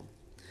choir with Him.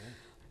 Yeah.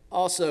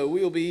 Also,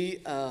 we will be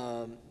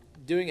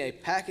doing a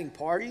packing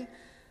party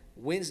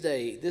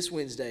this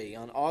Wednesday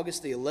on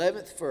August the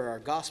 11th for our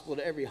Gospel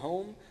to Every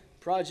Home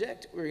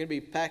project. We're going to be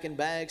packing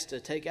bags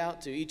to take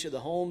out to each of the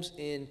homes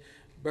in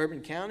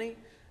Bourbon County.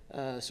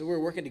 So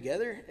we're working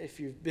together. If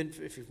you're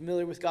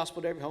familiar with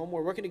Gospel to Every Home,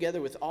 we're working together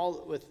with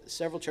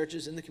several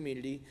churches in the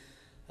community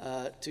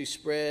to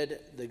spread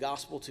the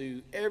gospel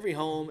to every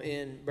home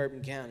in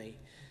Bourbon County.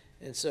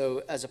 And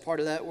so as a part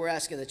of that, we're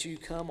asking that you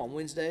come on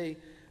Wednesday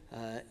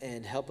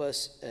and help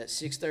us at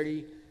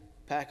 6:30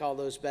 pack all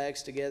those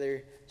bags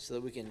together so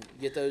that we can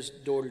get those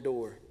door to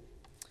door.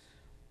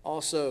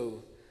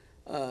 Also,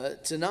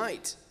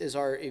 tonight is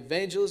our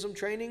evangelism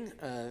training,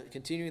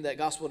 continuing that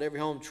Gospel to Every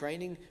Home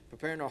training,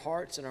 preparing our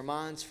hearts and our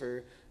minds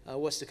for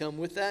what's to come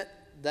with that.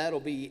 That'll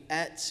be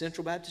at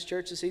Central Baptist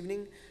Church this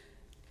evening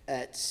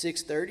at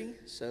 6:30.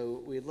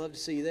 So we'd love to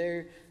see you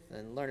there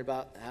and learn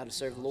about how to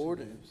serve the Lord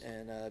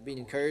and being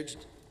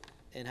encouraged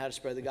and how to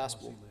spread the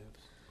gospel.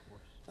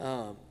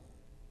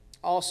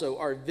 Also,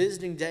 our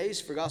visiting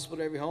days for Gospel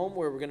to Every Home,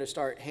 where we're going to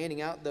start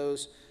handing out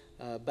those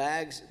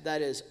bags.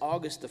 That is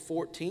August the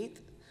 14th.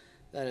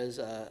 That is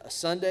a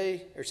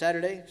Saturday.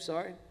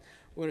 We're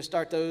going to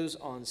start those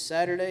on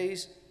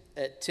Saturdays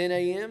at 10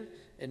 a.m.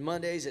 and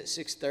Mondays at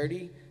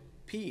 6:30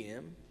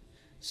 p.m.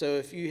 So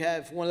if you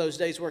have one of those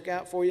days work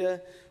out for you,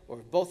 or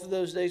if both of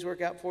those days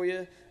work out for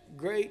you,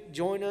 great.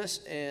 Join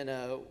us, and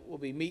we'll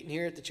be meeting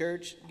here at the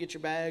church. Get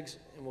your bags,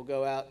 and we'll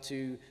go out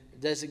to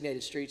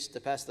designated streets to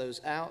pass those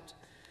out.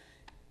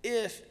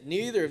 If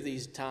neither of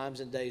these times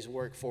and days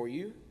work for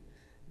you,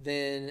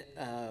 then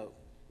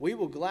we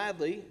will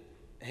gladly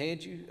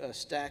hand you a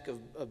stack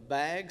of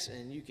bags,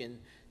 and you can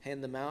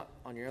hand them out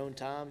on your own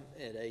time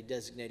at a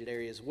designated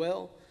area as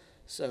well.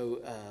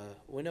 So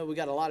we know we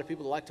got a lot of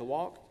people that like to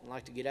walk and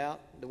like to get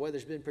out. The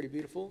weather's been pretty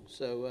beautiful,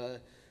 so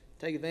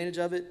take advantage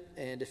of it.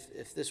 And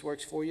if this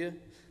works for you,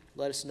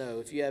 let us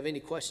know. If you have any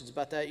questions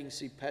about that, you can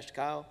see Pastor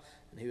Kyle,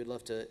 and he would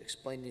love to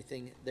explain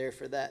anything there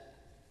for that.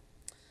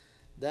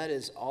 That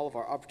is all of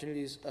our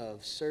opportunities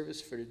of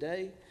service for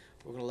today.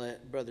 We're going to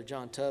let Brother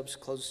John Tubbs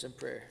close us in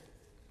prayer.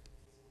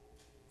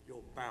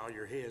 You'll bow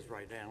your heads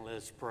right now and let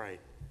us pray.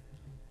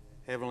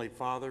 Heavenly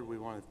Father, we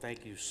want to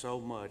thank you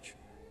so much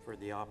for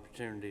the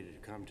opportunity to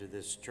come to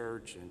this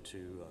church and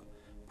to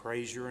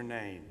praise your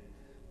name.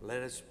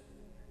 Let us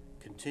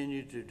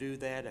continue to do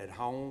that at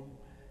home,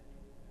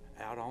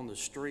 out on the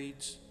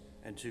streets,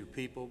 and to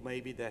people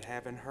maybe that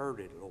haven't heard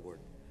it, Lord.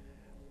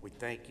 We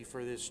thank you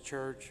for this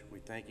church. We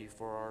thank you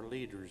for our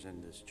leaders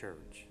in this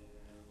church.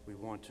 We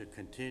want to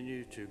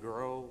continue to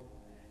grow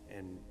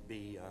and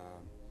be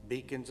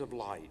beacons of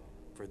light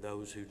for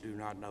those who do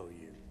not know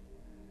you.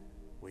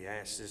 We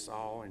ask this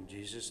all in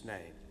Jesus'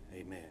 name.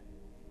 Amen.